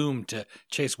just doomed to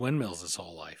chase windmills his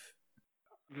whole life?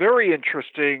 Very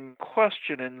interesting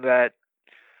question, in that,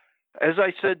 as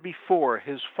I said before,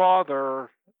 his father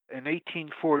in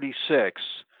 1846,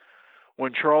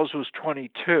 when Charles was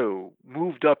 22,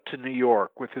 moved up to New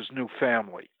York with his new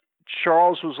family.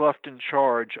 Charles was left in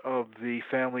charge of the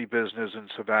family business in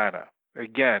Savannah.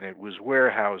 Again, it was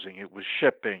warehousing, it was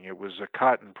shipping, it was a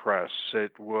cotton press,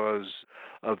 it was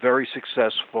a very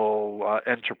successful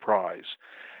enterprise.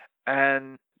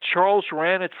 And Charles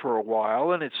ran it for a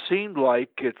while, and it seemed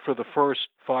like it, for the first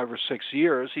 5 or 6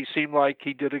 years, he seemed like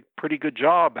he did a pretty good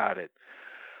job at it.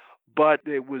 But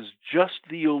it was just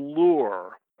the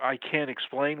allure. I can't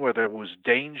explain whether it was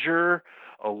danger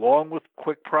along with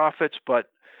quick profits, but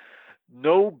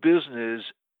no business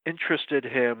interested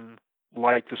him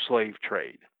like the slave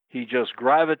trade. He just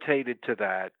gravitated to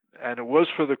that, and it was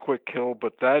for the quick kill,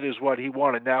 but that is what he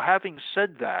wanted. Now, having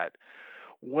said that,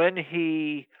 when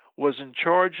he was in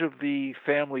charge of the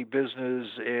family business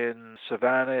in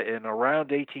Savannah in around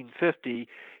 1850,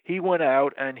 he went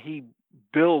out and he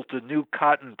built a new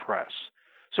cotton press.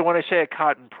 So when I say a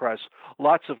cotton press,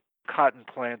 lots of cotton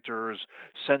planters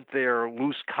sent their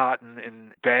loose cotton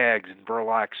in bags and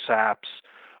burlap sacks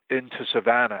into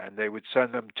Savannah, and they would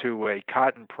send them to a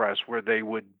cotton press where they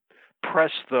would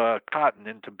press the cotton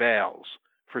into bales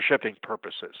for shipping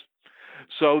purposes.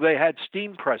 So they had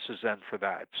steam presses then for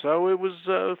that. So it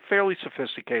was fairly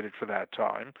sophisticated for that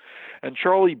time. And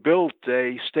Charlie built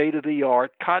a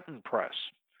state-of-the-art cotton press.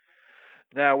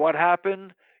 Now, what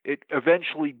happened? It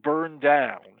eventually burned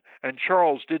down, and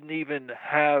Charles didn't even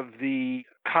have the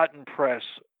cotton press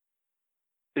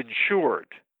insured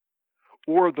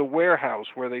or the warehouse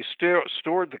where they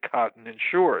stored the cotton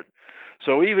insured.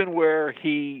 So even where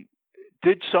he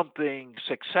did something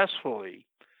successfully,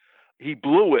 he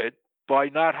blew it by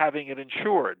not having it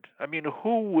insured. I mean,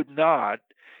 who would not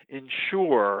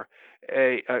insure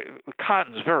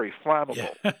cotton's very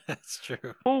flammable. Yeah, that's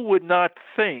true. Who would not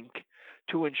think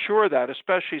to insure that,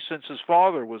 especially since his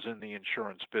father was in the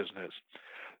insurance business?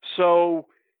 So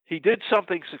he did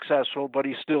something successful, but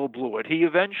he still blew it. He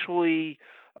eventually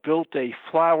built a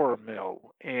flour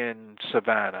mill in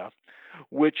Savannah,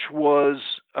 which was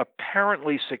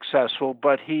apparently successful,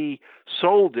 but he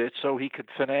sold it so he could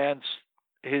finance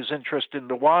his interest in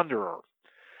the Wanderer.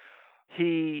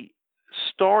 He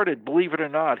started, believe it or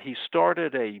not, he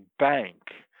started a bank,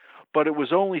 but it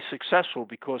was only successful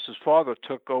because his father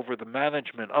took over the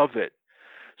management of it.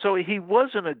 So he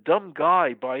wasn't a dumb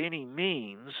guy by any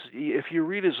means. If you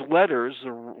read his letters,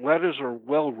 the letters are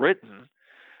well written,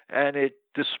 and it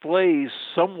displays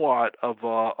somewhat of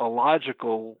a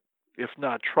logical, if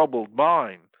not troubled,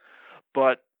 mind.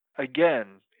 But again,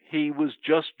 he was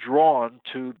just drawn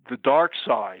to the dark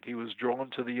side. He was drawn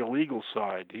to the illegal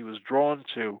side. He was drawn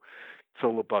to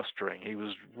filibustering. He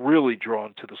was really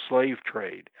drawn to the slave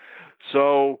trade.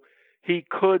 So he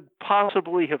could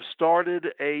possibly have started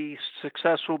a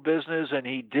successful business, and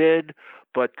he did,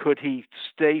 but could he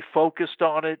stay focused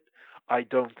on it? I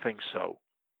don't think so.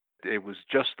 It was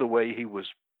just the way he was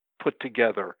put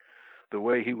together, the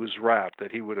way he was wrapped,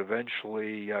 that he would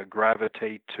eventually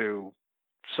gravitate to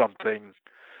something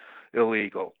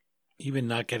illegal. Even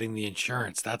not getting the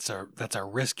insurance, that's a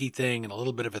risky thing and a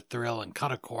little bit of a thrill, and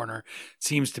cut a corner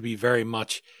seems to be very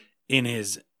much in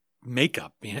his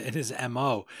makeup, in his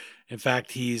MO. In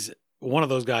fact, he's one of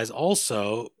those guys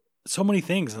also, so many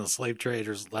things in the Slave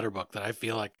Trader's Letter Book that I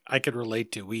feel like I could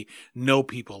relate to. We know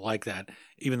people like that,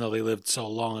 even though they lived so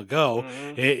long ago.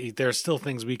 There's still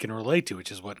things we can relate to,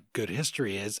 which is what good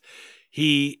history is.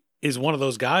 He is one of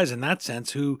those guys in that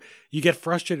sense who you get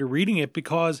frustrated reading it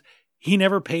because he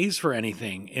never pays for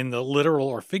anything in the literal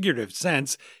or figurative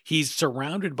sense. He's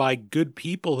surrounded by good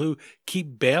people who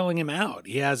keep bailing him out.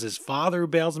 He has his father who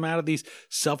bails him out of these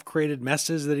self-created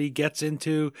messes that he gets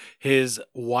into. His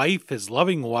wife, his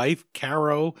loving wife,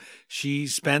 Caro, she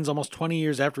spends almost 20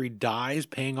 years after he dies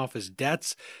paying off his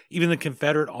debts. Even the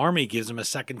Confederate Army gives him a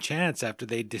second chance after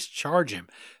they discharge him.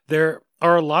 There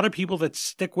are a lot of people that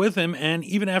stick with him, and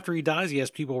even after he dies, he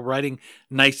has people writing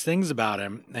nice things about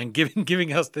him and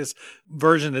giving us this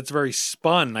version that's very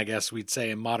spun, I guess we'd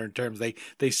say in modern terms.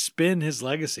 They spin his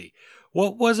legacy.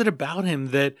 What was it about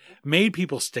him that made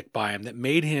people stick by him, that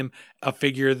made him a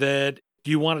figure that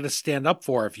you wanted to stand up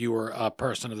for if you were a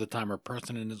person of the time or a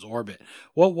person in his orbit?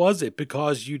 What was it?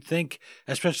 Because you'd think,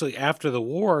 especially after the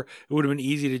war, it would have been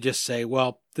easy to just say,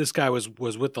 well, this guy was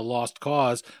with the lost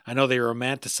cause. I know they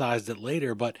romanticized it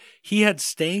later, but he had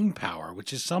staying power,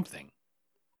 which is something.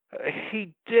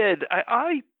 He did.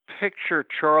 I picture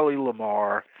Charlie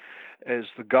Lamar as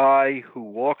the guy who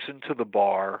walks into the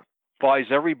bar, buys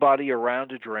everybody a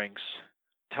round of drinks,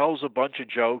 tells a bunch of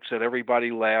jokes that everybody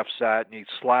laughs at, and he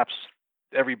slaps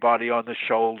everybody on the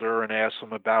shoulder and asks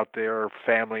them about their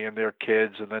family and their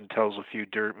kids, and then tells a few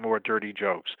more dirty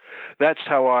jokes. That's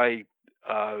how I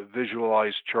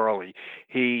visualize Charlie.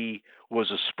 He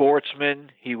was a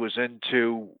sportsman. He was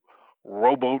into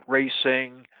rowboat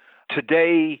racing.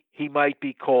 Today, he might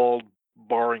be called,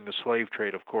 barring the slave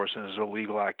trade, of course, and his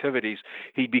illegal activities,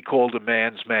 he'd be called a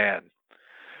man's man.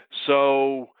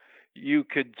 So you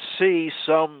could see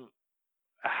somehow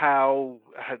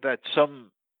that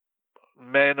some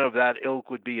men of that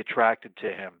ilk would be attracted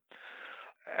to him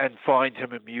and find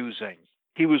him amusing.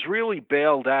 He was really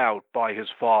bailed out by his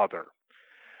father.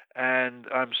 And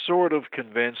I'm sort of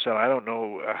convinced, and I don't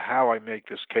know how I make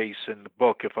this case in the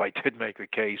book if I did make the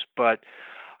case, but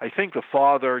I think the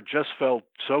father just felt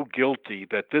so guilty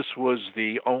that this was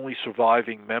the only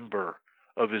surviving member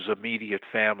of his immediate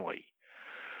family.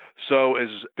 So as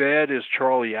bad as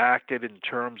Charlie acted in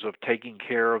terms of taking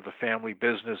care of the family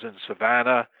business in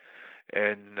Savannah,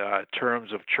 in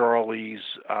terms of Charlie's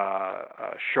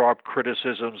sharp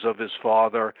criticisms of his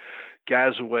father,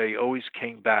 Gazaway always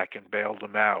came back and bailed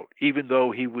him out, even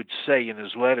though he would say in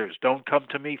his letters, "Don't come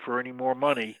to me for any more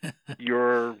money.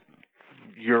 You're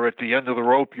you're at the end of the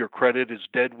rope, your credit is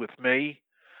dead with me,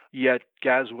 yet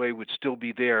Gazaway would still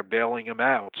be there bailing him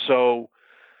out. So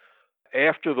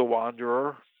after The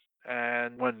Wanderer,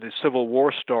 and when the Civil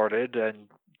War started, and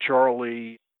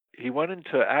Charlie, he went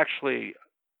into, actually,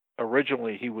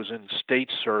 originally he was in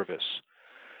state service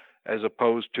as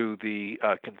opposed to the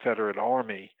Confederate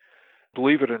Army.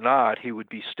 Believe it or not, he would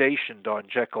be stationed on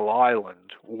Jekyll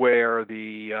Island, where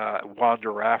the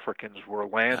Wanderer Africans were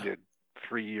landed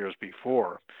 3 years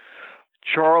before.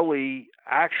 Charlie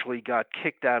actually got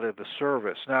kicked out of the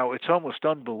service. Now, it's almost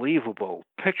unbelievable.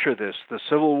 Picture this. The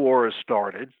Civil War has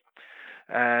started,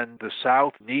 and the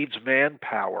South needs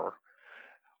manpower.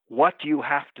 What do you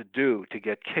have to do to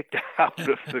get kicked out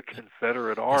of the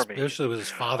Confederate Army? Especially with his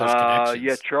father's connections.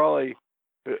 Yet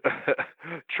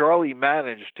Charlie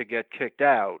managed to get kicked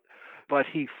out, but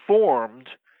he formed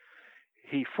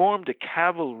a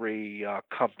cavalry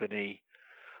company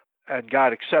and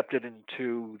got accepted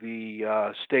into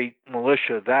the state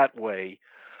militia that way.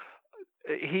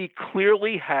 He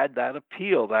clearly had that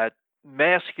appeal, that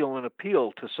masculine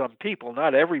appeal to some people,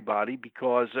 not everybody,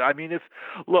 because, I mean,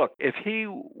 if he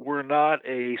were not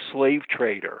a slave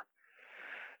trader,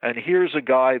 and here's a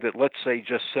guy that, let's say,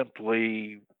 just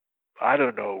simply, I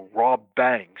don't know, robbed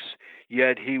banks,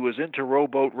 yet he was into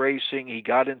rowboat racing, he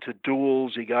got into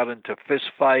duels, he got into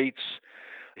fist fights,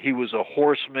 he was a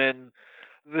horseman.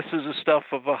 This is the stuff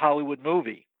of a Hollywood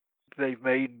movie. They've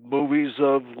made movies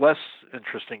of less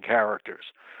interesting characters.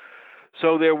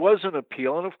 So there was an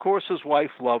appeal, and of course his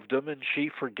wife loved him, and she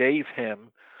forgave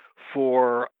him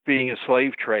for being a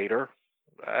slave trader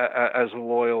as a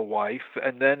loyal wife.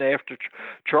 And then after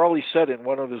Charlie said in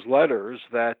one of his letters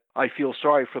that I feel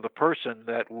sorry for the person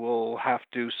that will have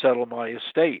to settle my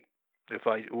estate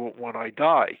when I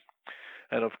die.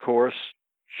 And of course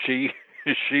she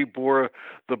bore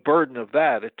the burden of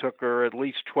that. It took her at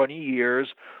least 20 years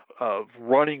of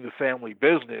running the family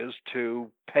business to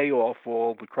pay off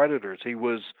all the creditors. He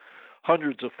was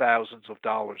hundreds of thousands of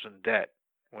dollars in debt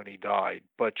when he died,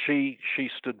 but she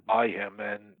stood by him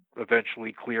and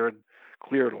eventually cleared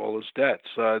all his debts.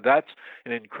 That's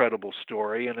an incredible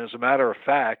story. And as a matter of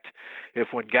fact, if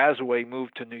when Gazaway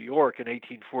moved to New York in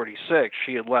 1846,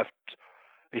 he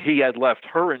had left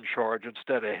her in charge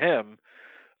instead of him,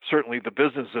 certainly the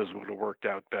businesses would have worked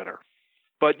out better.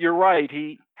 But you're right,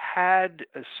 he had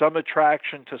some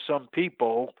attraction to some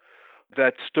people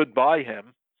that stood by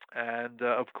him. And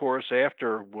of course,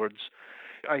 afterwards,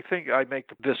 I think I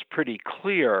make this pretty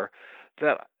clear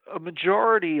that a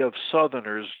majority of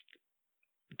Southerners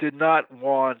did not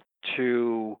want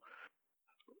to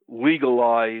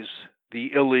legalize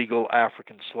the illegal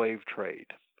African slave trade.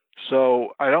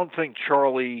 So I don't think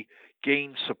Charlie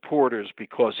gained supporters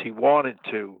because he wanted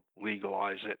to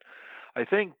legalize it. I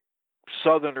think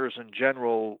Southerners in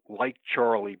general liked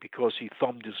Charlie because he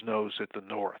thumbed his nose at the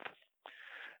North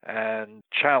and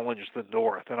challenged the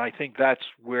North. And I think that's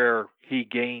where he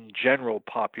gained general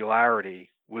popularity,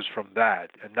 was from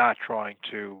that, and not trying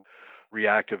to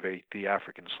reactivate the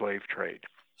African slave trade.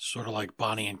 Sort of like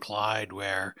Bonnie and Clyde,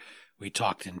 where we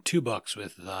talked in 2 books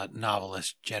with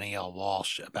novelist Jenny L.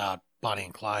 Walsh about Bonnie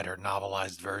and Clyde, or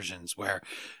novelized versions, where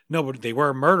they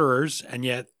were murderers, and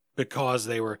yet because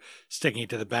they were sticking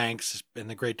to the banks in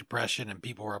the Great Depression and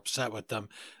people were upset with them,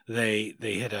 they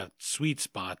hit a sweet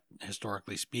spot,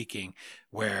 historically speaking,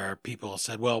 where people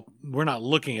said, well, we're not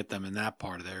looking at them in that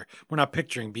part of we're not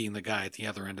picturing being the guy at the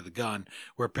other end of the gun.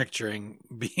 We're picturing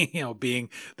being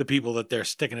the people that they're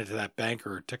sticking it to that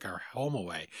banker who took our home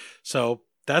away. So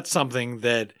that's something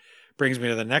that brings me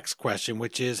to the next question,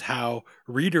 which is how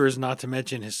readers, not to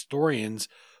mention historians,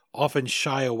 often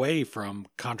shy away from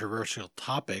controversial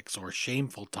topics or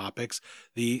shameful topics.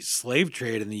 The slave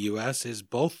trade in the U.S. is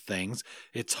both things.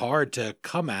 It's hard to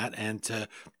come at and to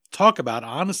talk about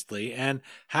honestly, and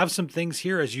have some things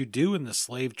here, as you do in the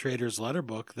Slave Trader's Letter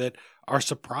book, that are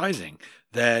surprising,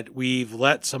 that we've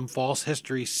let some false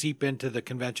history seep into the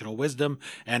conventional wisdom,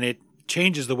 and it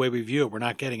changes the way we view it. We're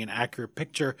not getting an accurate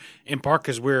picture, in part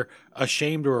because we're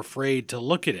ashamed or afraid to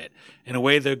look at it. In a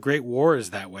way, the Great War is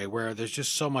that way, where there's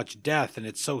just so much death, and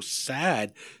it's so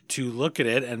sad to look at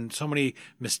it, and so many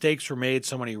mistakes were made,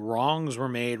 so many wrongs were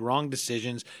made, wrong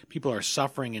decisions, people are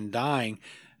suffering and dying,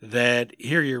 that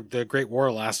the Great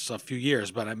War lasts a few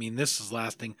years, but I mean, this is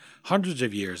lasting hundreds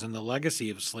of years, and the legacy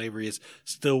of slavery is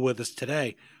still with us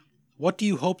today. What do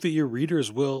you hope that your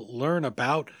readers will learn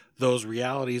about those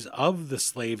realities of the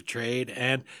slave trade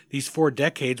and these 4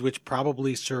 decades, which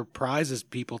probably surprises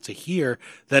people to hear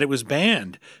that it was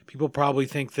banned. People probably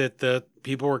think that the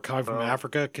people were coming from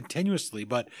Africa continuously,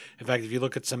 but in fact, if you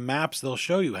look at some maps, they'll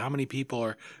show you how many people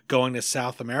are going to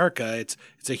South America. It's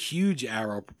a huge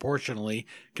arrow proportionally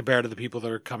compared to the people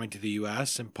that are coming to the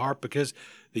U.S., in part because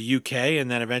the UK,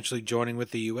 and then eventually joining with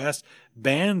the US,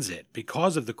 bans it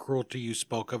because of the cruelty you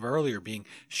spoke of earlier, being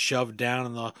shoved down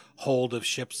in the hold of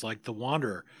ships like the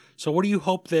Wanderer. So what do you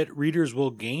hope that readers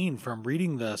will gain from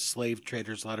reading the Slave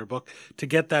Trader's Letter book to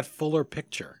get that fuller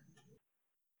picture?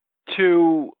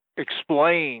 To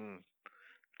explain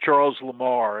Charles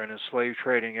Lamar and his slave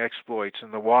trading exploits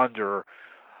in the Wanderer,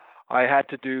 I had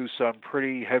to do some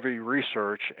pretty heavy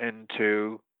research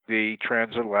into the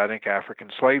transatlantic African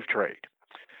slave trade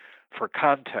for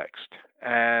context.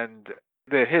 And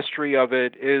the history of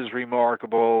it is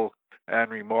remarkable and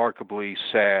remarkably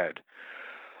sad.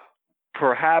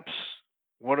 Perhaps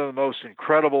one of the most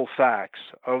incredible facts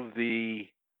of the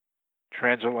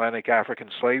transatlantic African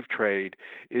slave trade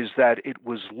is that it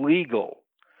was legal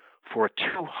for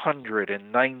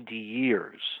 290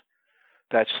 years.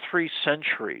 That's 3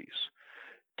 centuries.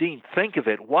 Dean, think of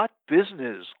it. What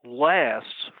business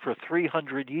lasts for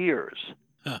 300 years?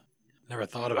 Never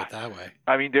thought of it that way.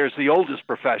 I mean, there's the oldest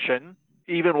profession.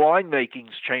 Even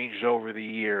winemaking's changed over the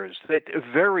years.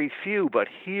 Very few, but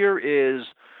here is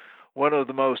one of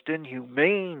the most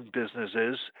inhumane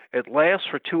businesses. It lasts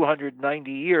for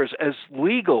 290 years as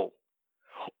legal.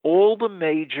 All the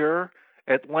major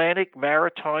Atlantic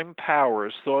maritime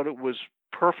powers thought it was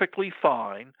perfectly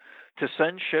fine to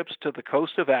send ships to the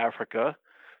coast of Africa,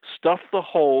 stuff the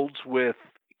holds with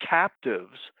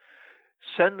captives,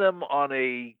 send them on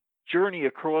a journey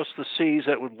across the seas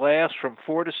that would last from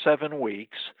 4 to 7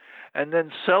 weeks, and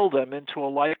then sell them into a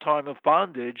lifetime of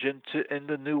bondage in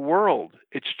the New World.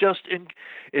 It's just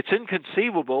it's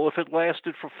inconceivable if it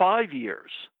lasted for 5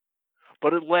 years,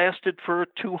 but it lasted for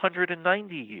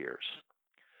 290 years.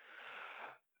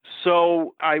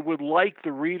 So I would like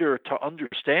the reader to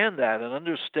understand that and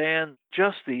understand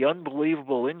just the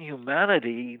unbelievable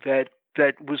inhumanity that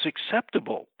was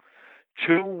acceptable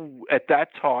to, at that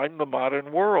time, the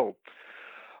modern world.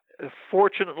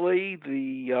 Fortunately,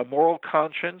 the moral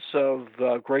conscience of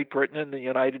Great Britain and the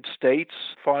United States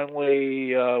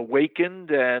finally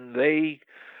wakened, and they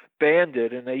banned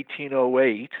it in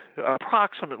 1808,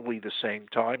 approximately the same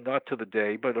time, not to the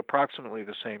day, but approximately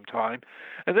the same time.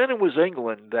 And then it was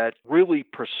England that really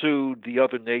pursued the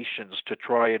other nations to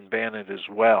try and ban it as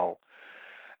well.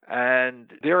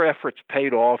 And their efforts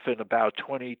paid off in about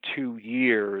 22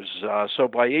 years. So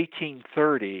by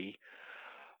 1830,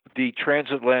 the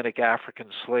transatlantic African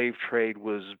slave trade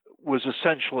was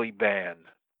essentially banned.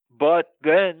 But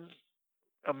then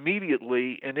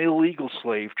immediately an illegal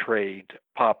slave trade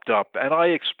popped up, and I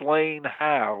explain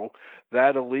how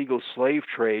that illegal slave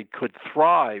trade could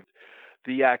thrive.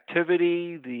 The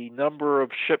activity, the number of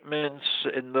shipments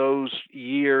in those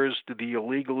years, the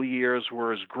illegal years,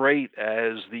 were as great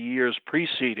as the years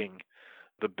preceding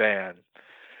the ban.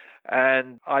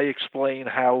 And I explain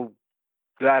how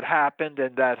that happened,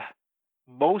 and that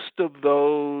most of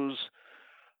those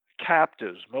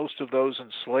captives, most of those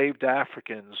enslaved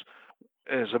Africans,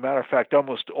 as a matter of fact,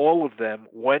 almost all of them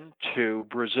went to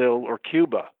Brazil or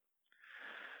Cuba.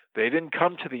 They didn't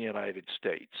come to the United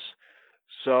States.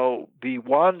 So the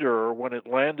Wanderer, when it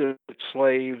landed its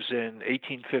slaves in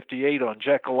 1858 on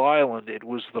Jekyll Island, it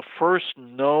was the first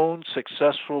known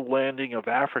successful landing of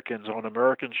Africans on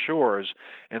American shores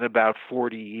in about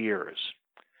 40 years.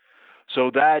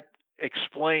 So that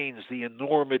explains the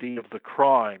enormity of the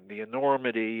crime, the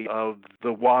enormity of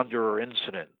the Wanderer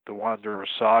incident, the Wanderer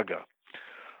saga.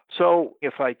 So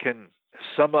if I can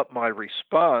sum up my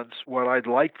response, what I'd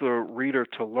like the reader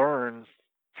to learn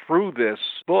through this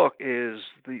book is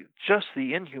just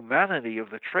the inhumanity of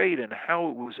the trade and how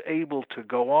it was able to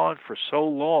go on for so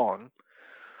long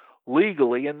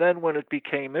legally, and then when it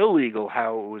became illegal,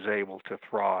 how it was able to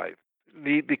thrive.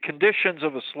 The conditions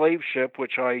of a slave ship,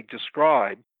 which I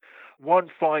describe, one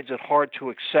finds it hard to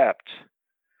accept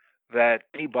that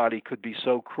anybody could be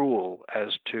so cruel as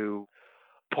to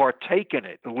partake in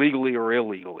it, legally or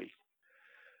illegally.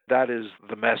 That is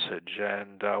the message.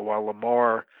 And while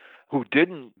Lamar, who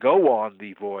didn't go on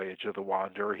the voyage of the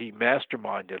Wanderer, he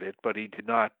masterminded it, but he did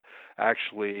not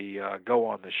actually go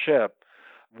on the ship.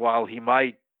 While he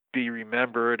might be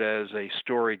remembered as a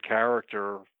storied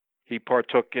character, he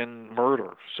partook in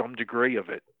murder, some degree of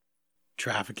it.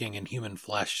 Trafficking in human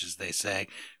flesh, as they say,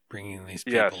 bringing these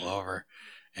people over.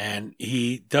 And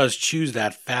he does choose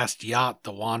that fast yacht,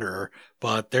 the Wanderer,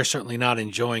 but they're certainly not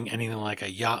enjoying anything like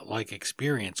a yacht-like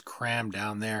experience crammed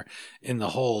down there in the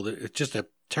hold. It's just a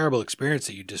terrible experience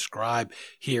that you describe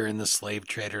here in the Slave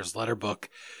Trader's Letter Book.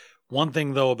 One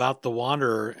thing, though, about the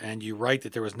Wanderer, and you write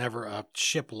that there was never a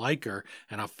ship like her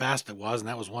and how fast it was, and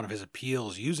that was one of his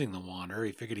appeals using the Wanderer.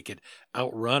 He figured he could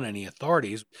outrun any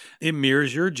authorities. It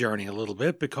mirrors your journey a little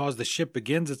bit because the ship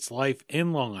begins its life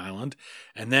in Long Island,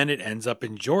 and then it ends up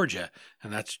in Georgia,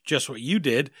 and that's just what you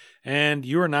did, and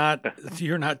you're not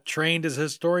trained as a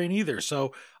historian either.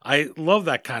 So I love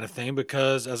that kind of thing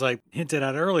because, as I hinted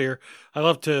at earlier, I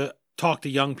love to talk to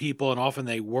young people, and often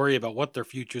they worry about what their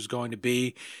future is going to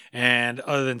be. And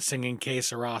other than singing "Que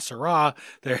sera, sera,"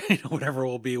 whatever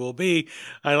will be, will be.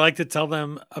 I like to tell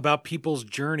them about people's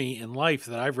journey in life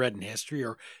that I've read in history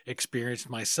or experienced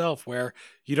myself, where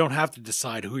you don't have to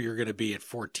decide who you're going to be at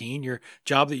 14. Your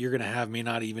job that you're going to have may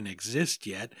not even exist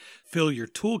yet. Fill your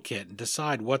toolkit and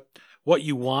decide what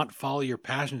you want, follow your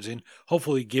passions, and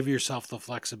hopefully give yourself the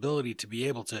flexibility to be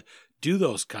able to do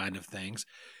those kind of things.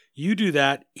 You do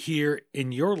that here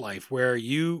in your life where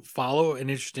you follow an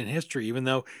interest in history, even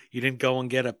though you didn't go and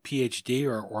get a PhD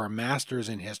or a master's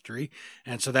in history.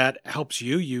 And so that helps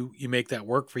you. You make that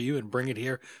work for you and bring it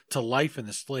here to life in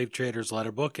the Slave Trader's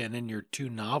Letter Book and in your 2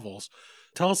 novels.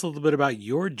 Tell us a little bit about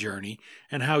your journey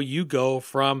and how you go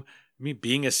from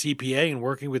being a CPA and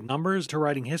working with numbers to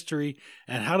writing history,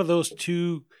 and how do those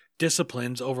 2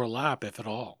 disciplines overlap, if at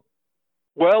all?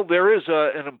 Well, there is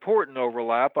an important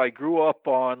overlap. I grew up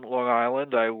on Long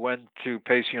Island. I went to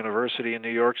Pace University in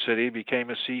New York City, became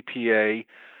a CPA,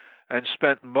 and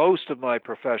spent most of my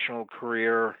professional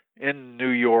career in New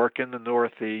York, in the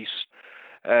Northeast,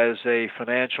 as a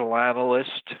financial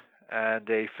analyst and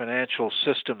a financial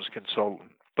systems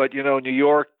consultant. But, New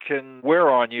York can wear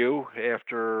on you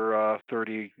after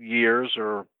 30 years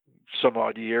or some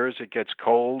odd years. It gets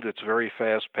cold. It's very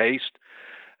fast-paced.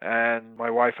 And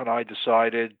my wife and I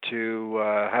decided to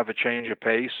have a change of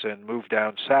pace and move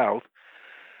down south.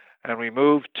 And we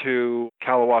moved to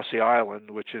Kalawasi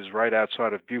Island, which is right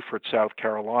outside of Beaufort, South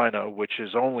Carolina, which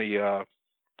is only a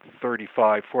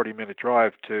 35, 40-minute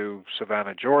drive to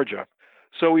Savannah, Georgia.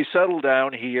 So we settled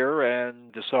down here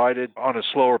and decided on a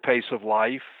slower pace of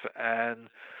life. And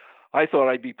I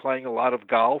thought I'd be playing a lot of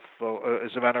golf.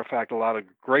 As a matter of fact, a lot of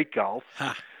great golf.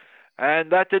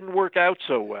 And that didn't work out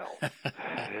so well.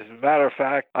 As a matter of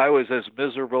fact, I was as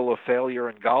miserable a failure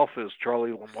in golf as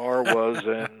Charlie Lamar was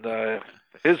in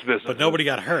his business. But nobody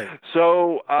got hurt.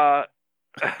 So I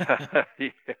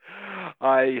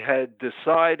had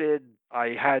decided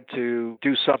I had to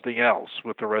do something else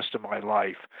with the rest of my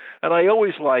life. And I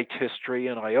always liked history,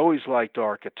 and I always liked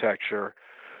architecture.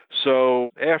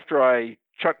 So after I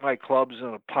chucked my clubs in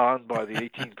a pond by the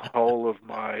 18th hole of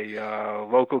my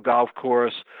local golf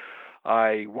course,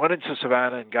 I went into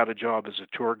Savannah and got a job as a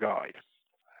tour guide.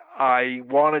 I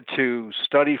wanted to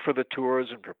study for the tours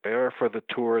and prepare for the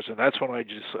tours, and that's when I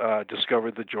just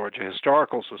discovered the Georgia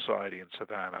Historical Society in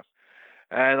Savannah.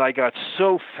 And I got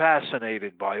so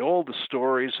fascinated by all the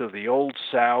stories of the Old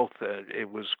South. It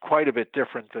was quite a bit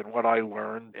different than what I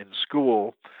learned in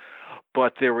school,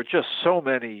 but there were just so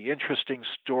many interesting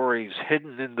stories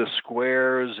hidden in the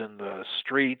squares and the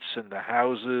streets and the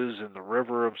houses and the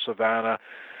river of Savannah.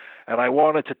 And I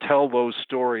wanted to tell those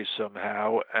stories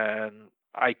somehow, and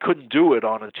I couldn't do it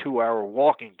on a 2-hour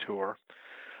walking tour.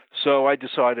 So I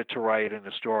decided to write an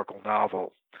historical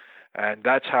novel. And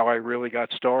that's how I really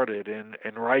got started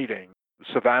in writing.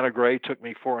 Savannah Gray took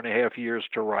me 4.5 years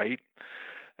to write,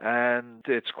 and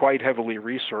it's quite heavily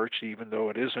researched, even though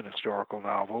it is an historical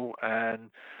novel.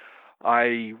 And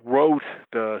I wrote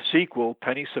the sequel,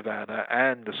 Penny Savannah,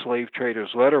 and the Slave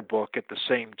Trader's Letter Book at the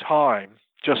same time,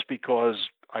 just because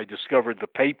I discovered the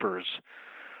papers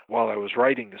while I was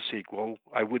writing the sequel.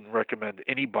 I wouldn't recommend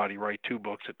anybody write 2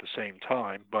 books at the same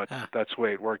time, but that's the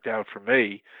way it worked out for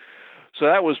me. So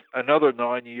that was another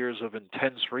 9 years of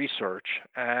intense research,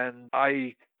 and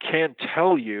I can't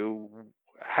tell you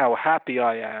how happy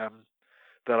I am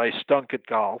that I stunk at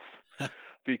golf,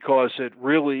 because it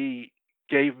really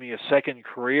gave me a second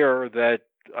career that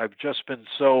I've just been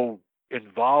so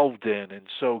involved in and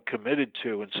so committed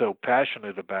to and so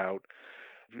passionate about.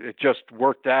 It just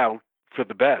worked out for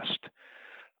the best.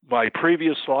 My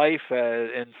previous life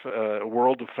in a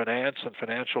world of finance and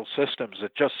financial systems,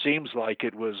 it just seems like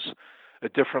it was a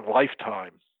different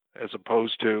lifetime as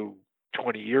opposed to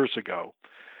 20 years ago.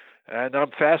 And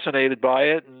I'm fascinated by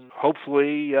it, and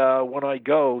hopefully when I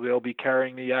go, they'll be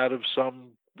carrying me out of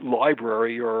some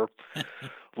library or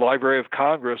Library of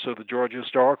Congress of the Georgia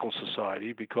Historical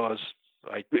Society, because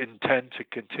I intend to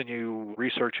continue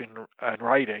researching and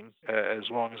writing as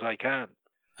long as I can.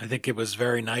 I think it was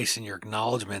very nice in your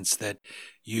acknowledgments that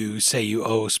you say you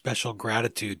owe special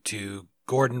gratitude to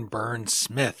Gordon Burns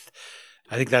Smith.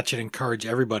 I think that should encourage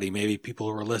everybody, maybe people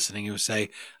who are listening who say,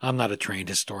 I'm not a trained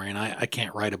historian. I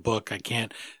can't write a book. I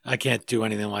can't do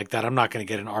anything like that. I'm not going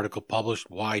to get an article published.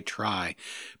 Why try?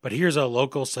 But here's a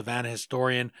local Savannah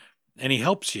historian, and he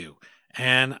helps you.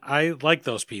 And I like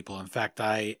those people. In fact,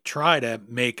 I try to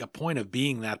make a point of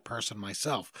being that person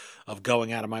myself, of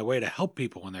going out of my way to help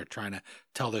people when they're trying to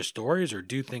tell their stories or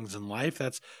do things in life.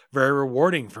 That's very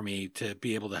rewarding for me to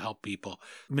be able to help people.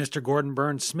 Mr. Gordon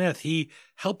Burns Smith, he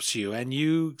helps you. And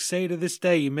you say to this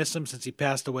day, you miss him since he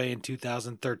passed away in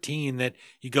 2013, that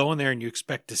you go in there and you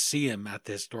expect to see him at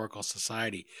the Historical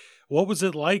Society. What was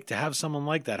it like to have someone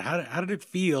like that? How did it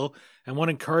feel? And what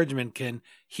encouragement can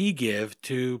he give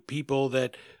to people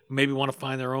that maybe want to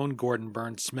find their own Gordon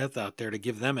Burns Smith out there to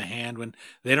give them a hand when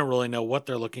they don't really know what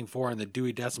they're looking for and the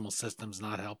Dewey Decimal System's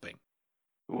not helping?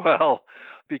 Well,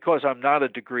 because I'm not a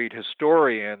degreed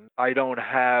historian, I don't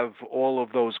have all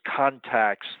of those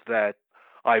contacts that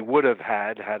I would have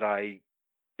had I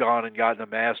gone and gotten a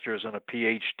master's and a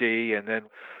PhD and then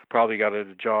probably got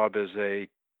a job as a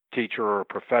teacher or a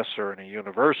professor in a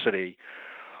university.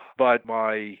 But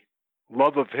my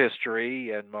love of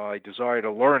history and my desire to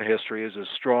learn history is as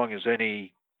strong as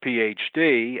any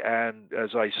PhD. And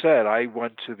as I said, I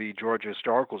went to the Georgia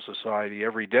Historical Society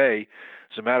every day.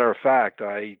 As a matter of fact,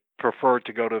 I preferred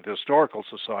to go to the Historical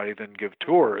Society than give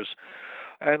tours.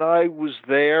 And I was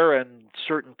there, and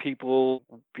certain people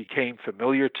became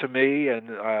familiar to me. And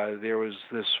there was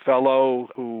this fellow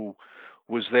who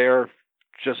was there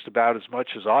just about as much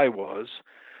as I was.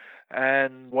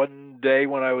 And one day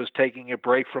when I was taking a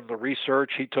break from the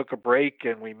research, he took a break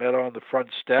and we met on the front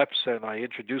steps and I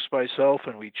introduced myself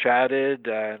and we chatted.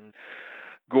 And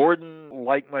Gordon,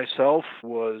 like myself,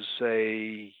 was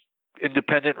a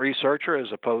independent researcher as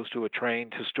opposed to a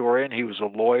trained historian. He was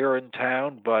a lawyer in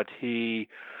town, but he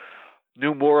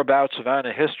knew more about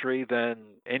Savannah history than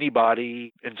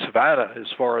anybody in Savannah, as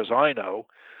far as I know.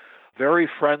 Very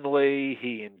friendly.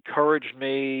 He encouraged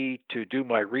me to do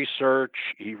my research.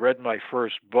 He read my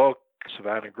first book,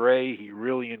 Savannah Gray. He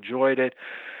really enjoyed it.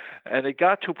 And it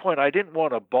got to a point I didn't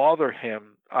want to bother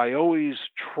him. I always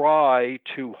try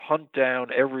to hunt down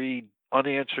every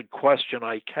unanswered question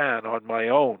I can on my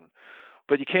own.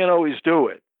 But you can't always do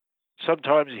it.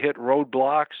 Sometimes you hit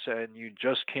roadblocks and you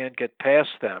just can't get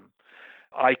past them.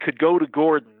 I could go to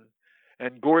Gordon,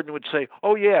 and Gordon would say,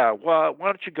 oh, yeah, well, why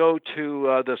don't you go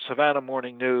to the Savannah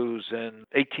Morning News in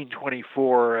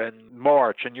 1824 in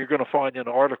March, and you're going to find an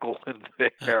article in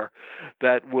there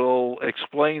that will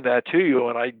explain that to you.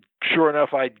 And sure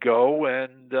enough, I'd go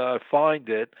and find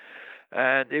it.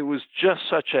 And it was just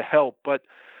such a help. But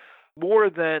more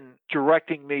than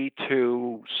directing me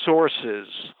to sources,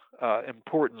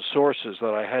 important sources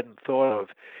that I hadn't thought of,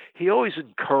 he always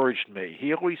encouraged me.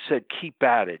 He always said, keep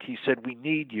at it. He said, we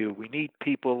need you. We need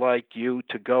people like you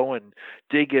to go and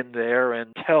dig in there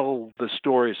and tell the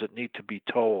stories that need to be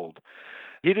told.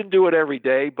 He didn't do it every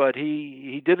day, but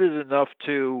he did it enough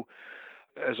to,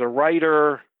 as a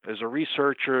writer, as a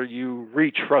researcher, you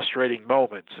reach frustrating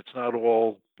moments. It's not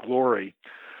all glory.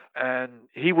 And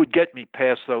he would get me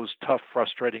past those tough,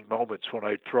 frustrating moments when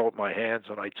I'd throw up my hands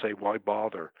and I'd say, why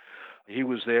bother? He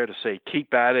was there to say,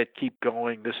 keep at it, keep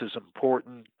going. This is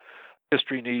important.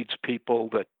 History needs people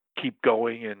that keep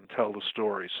going and tell the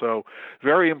story. So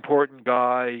very important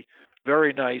guy,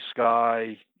 very nice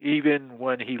guy. Even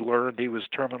when he learned he was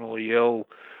terminally ill,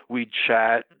 we'd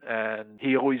chat, and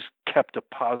he always kept a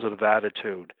positive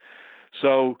attitude.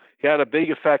 So he had a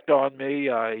big effect on me.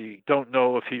 I don't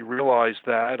know if he realized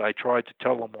that. I tried to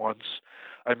tell him once.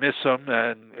 I miss him,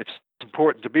 and it's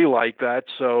important to be like that.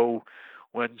 So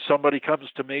when somebody comes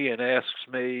to me and asks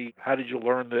me, how did you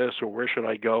learn this, or where should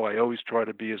I go, I always try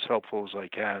to be as helpful as I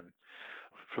can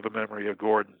for the memory of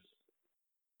Gordon.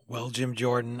 Well, Jim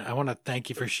Jordan, I want to thank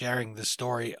you for sharing the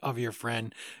story of your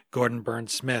friend, Gordon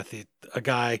Burns Smith, a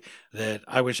guy that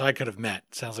I wish I could have met.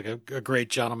 Sounds like a great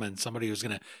gentleman, somebody who's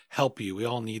going to help you. We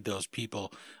all need those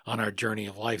people on our journey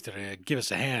of life that are going to give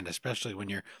us a hand, especially when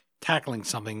you're tackling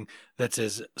something that's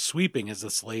as sweeping as the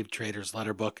Slave Trader's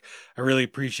Letter book. I really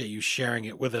appreciate you sharing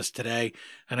it with us today.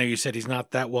 I know you said he's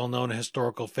not that well-known a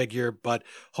historical figure, but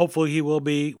hopefully he will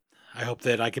be. I hope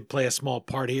that I could play a small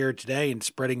part here today in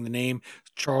spreading the name,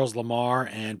 Charles Lamar,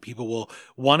 and people will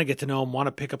want to get to know him, want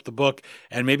to pick up the book,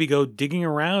 and maybe go digging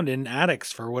around in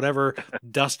attics for whatever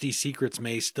dusty secrets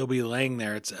may still be laying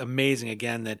there. It's amazing,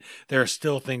 again, that there are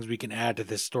still things we can add to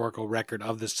the historical record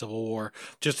of the Civil War.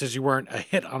 Just as you weren't a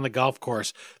hit on the golf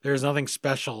course, there's nothing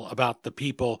special about the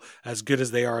people, as good as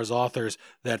they are as authors,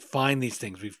 that find these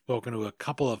things. We've spoken to a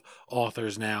couple of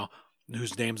authors now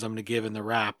whose names I'm going to give in the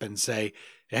wrap and say,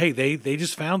 hey, they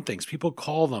just found things. People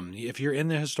call them. If you're in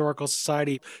the Historical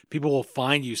Society, people will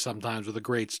find you sometimes with a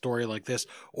great story like this.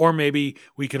 Or maybe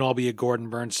we can all be a Gordon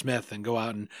Burns Smith and go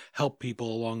out and help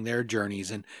people along their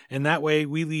journeys. And that way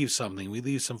we leave something. We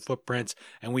leave some footprints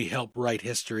and we help write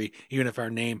history, even if our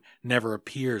name never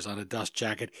appears on a dust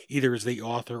jacket, either as the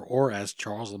author or as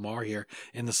Charles Lamar here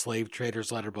in the Slave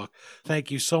Trader's Letter Book.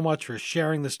 Thank you so much for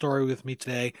sharing the story with me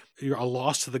today. You're a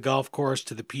loss to the golf course,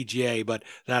 to the PGA, but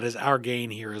that is our gain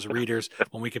here as readers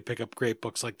when we can pick up great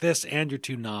books like this and your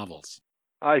 2 novels.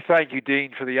 I thank you, Dean,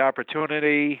 for the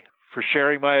opportunity, for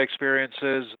sharing my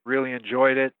experiences. Really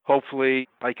enjoyed it. Hopefully,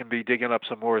 I can be digging up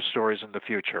some more stories in the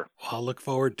future. Well, I'll look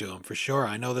forward to them for sure.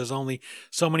 I know there's only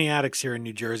so many attics here in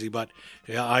New Jersey, but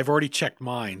I've already checked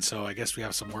mine, so I guess we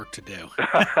have some work to do.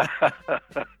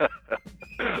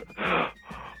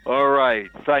 All right.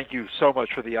 Thank you so much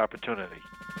for the opportunity.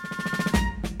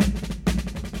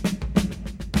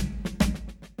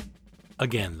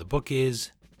 Again, the book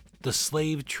is The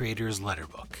Slave Trader's Letter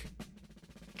Book,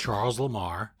 Charles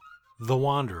Lamar, The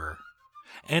Wanderer,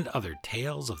 and Other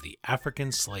Tales of the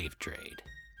African Slave Trade.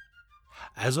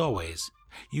 As always,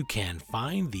 you can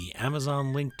find the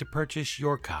Amazon link to purchase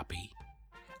your copy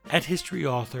at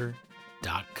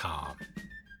historyauthor.com.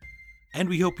 And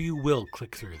we hope you will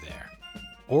click through there,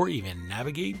 or even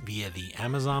navigate via the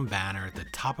Amazon banner at the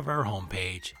top of our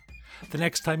homepage the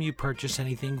next time you purchase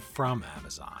anything from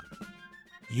Amazon.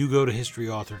 You go to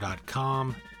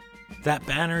historyauthor.com, that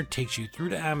banner takes you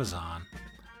through to Amazon,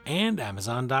 and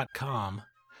Amazon.com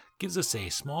gives us a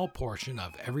small portion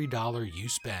of every dollar you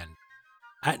spend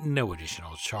at no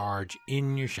additional charge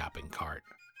in your shopping cart.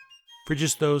 For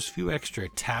just those few extra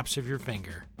taps of your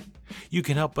finger, you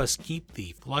can help us keep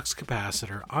the flux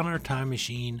capacitor on our time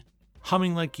machine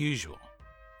humming like usual.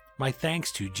 My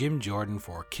thanks to Jim Jordan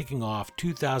for kicking off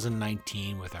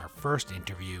 2019 with our first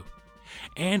interview,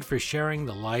 and for sharing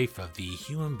the life of the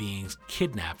human beings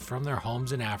kidnapped from their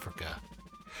homes in Africa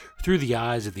through the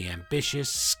eyes of the ambitious,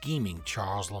 scheming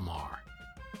Charles Lamar.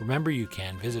 Remember, you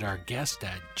can visit our guest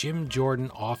at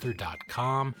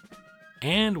jimjordanauthor.com,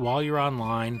 and while you're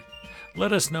online,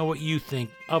 let us know what you think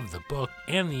of the book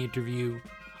and the interview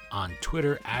on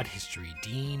Twitter at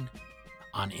HistoryDean,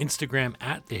 on Instagram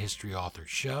at The History Author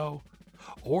Show,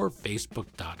 or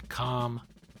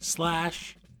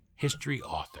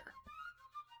Facebook.com/HistoryAuthor.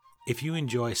 If you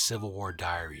enjoy Civil War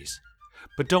diaries,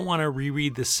 but don't want to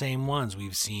reread the same ones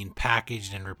we've seen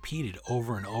packaged and repeated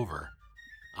over and over,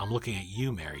 I'm looking at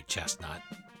you, Mary Chestnut.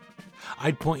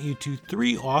 I'd point you to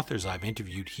 3 authors I've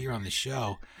interviewed here on the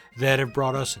show that have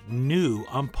brought us new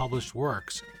unpublished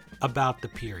works about the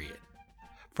period.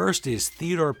 First is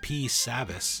Theodore P.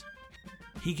 Savvis.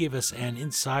 He gave us an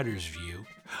insider's view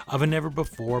of a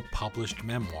never-before published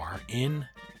memoir in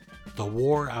The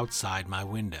War Outside My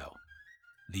Window,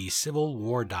 the Civil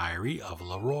War Diary of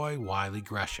Leroy Wiley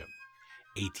Gresham,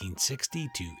 1860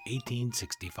 to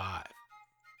 1865.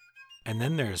 And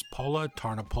then there's Paula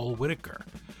Tarnopol Whitaker,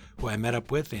 who I met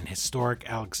up with in historic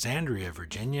Alexandria,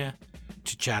 Virginia,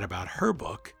 to chat about her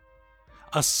book,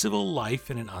 A Civil Life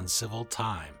in an Uncivil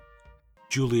Time,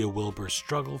 Julia Wilbur's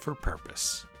Struggle for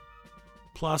Purpose.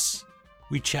 Plus,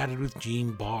 we chatted with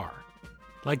Jean Barr.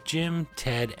 Like Jim,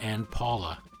 Ted, and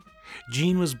Paula,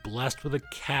 Jean was blessed with a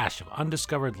cache of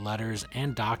undiscovered letters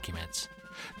and documents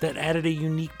that added a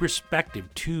unique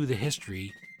perspective to the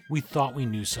history we thought we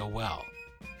knew so well.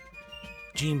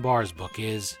 Jean Barr's book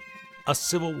is A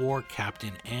Civil War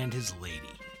Captain and His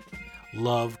Lady,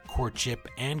 Love, Courtship,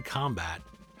 and Combat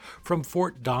from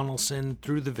Fort Donelson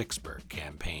through the Vicksburg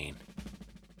Campaign.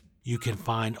 You can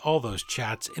find all those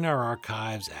chats in our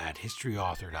archives at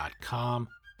historyauthor.com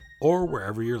or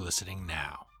wherever you're listening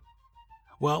now.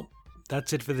 Well,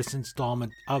 that's it for this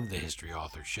installment of the History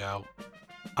Author Show.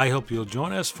 I hope you'll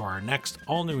join us for our next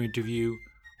all-new interview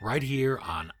right here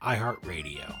on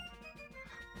iHeartRadio.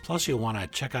 Plus, you'll want to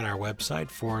check out our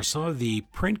website for some of the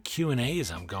print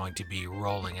Q&As I'm going to be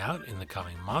rolling out in the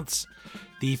coming months.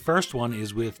 The first one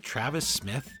is with Travis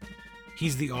Smith.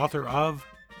 He's the author of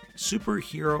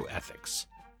Superhero Ethics,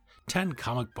 10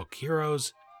 Comic Book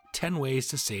Heroes, 10 Ways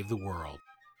to Save the World.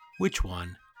 Which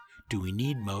one do we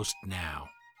need most now?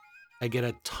 I get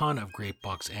a ton of great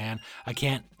books, and I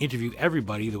can't interview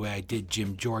everybody the way I did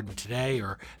Jim Jordan today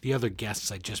or the other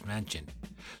guests I just mentioned.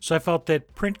 So I felt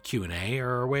that print Q&A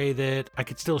are a way that I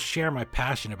could still share my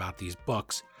passion about these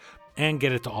books and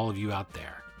get it to all of you out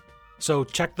there. So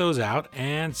check those out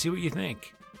and see what you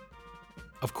think.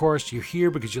 Of course, you're here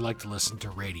because you like to listen to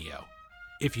radio.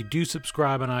 If you do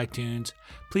subscribe on iTunes,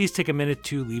 please take a minute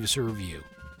to leave us a review.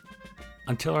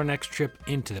 Until our next trip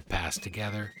into the past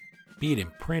together, be it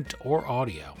in print or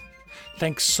audio,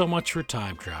 thanks so much for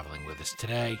time traveling with us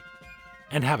today,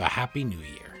 and have a Happy New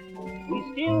Year.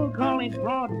 We still call it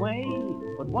Broadway,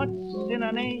 but what's in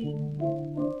a name?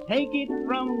 Take it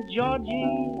from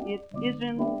Georgie, it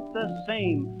isn't the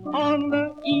same. On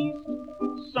the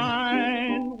east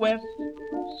side, west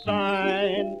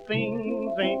side,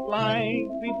 things ain't like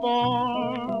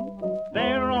before.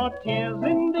 There are tears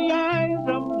in the eyes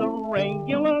of the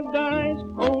regular guys.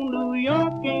 Oh, New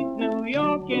York ain't New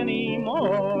York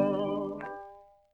anymore.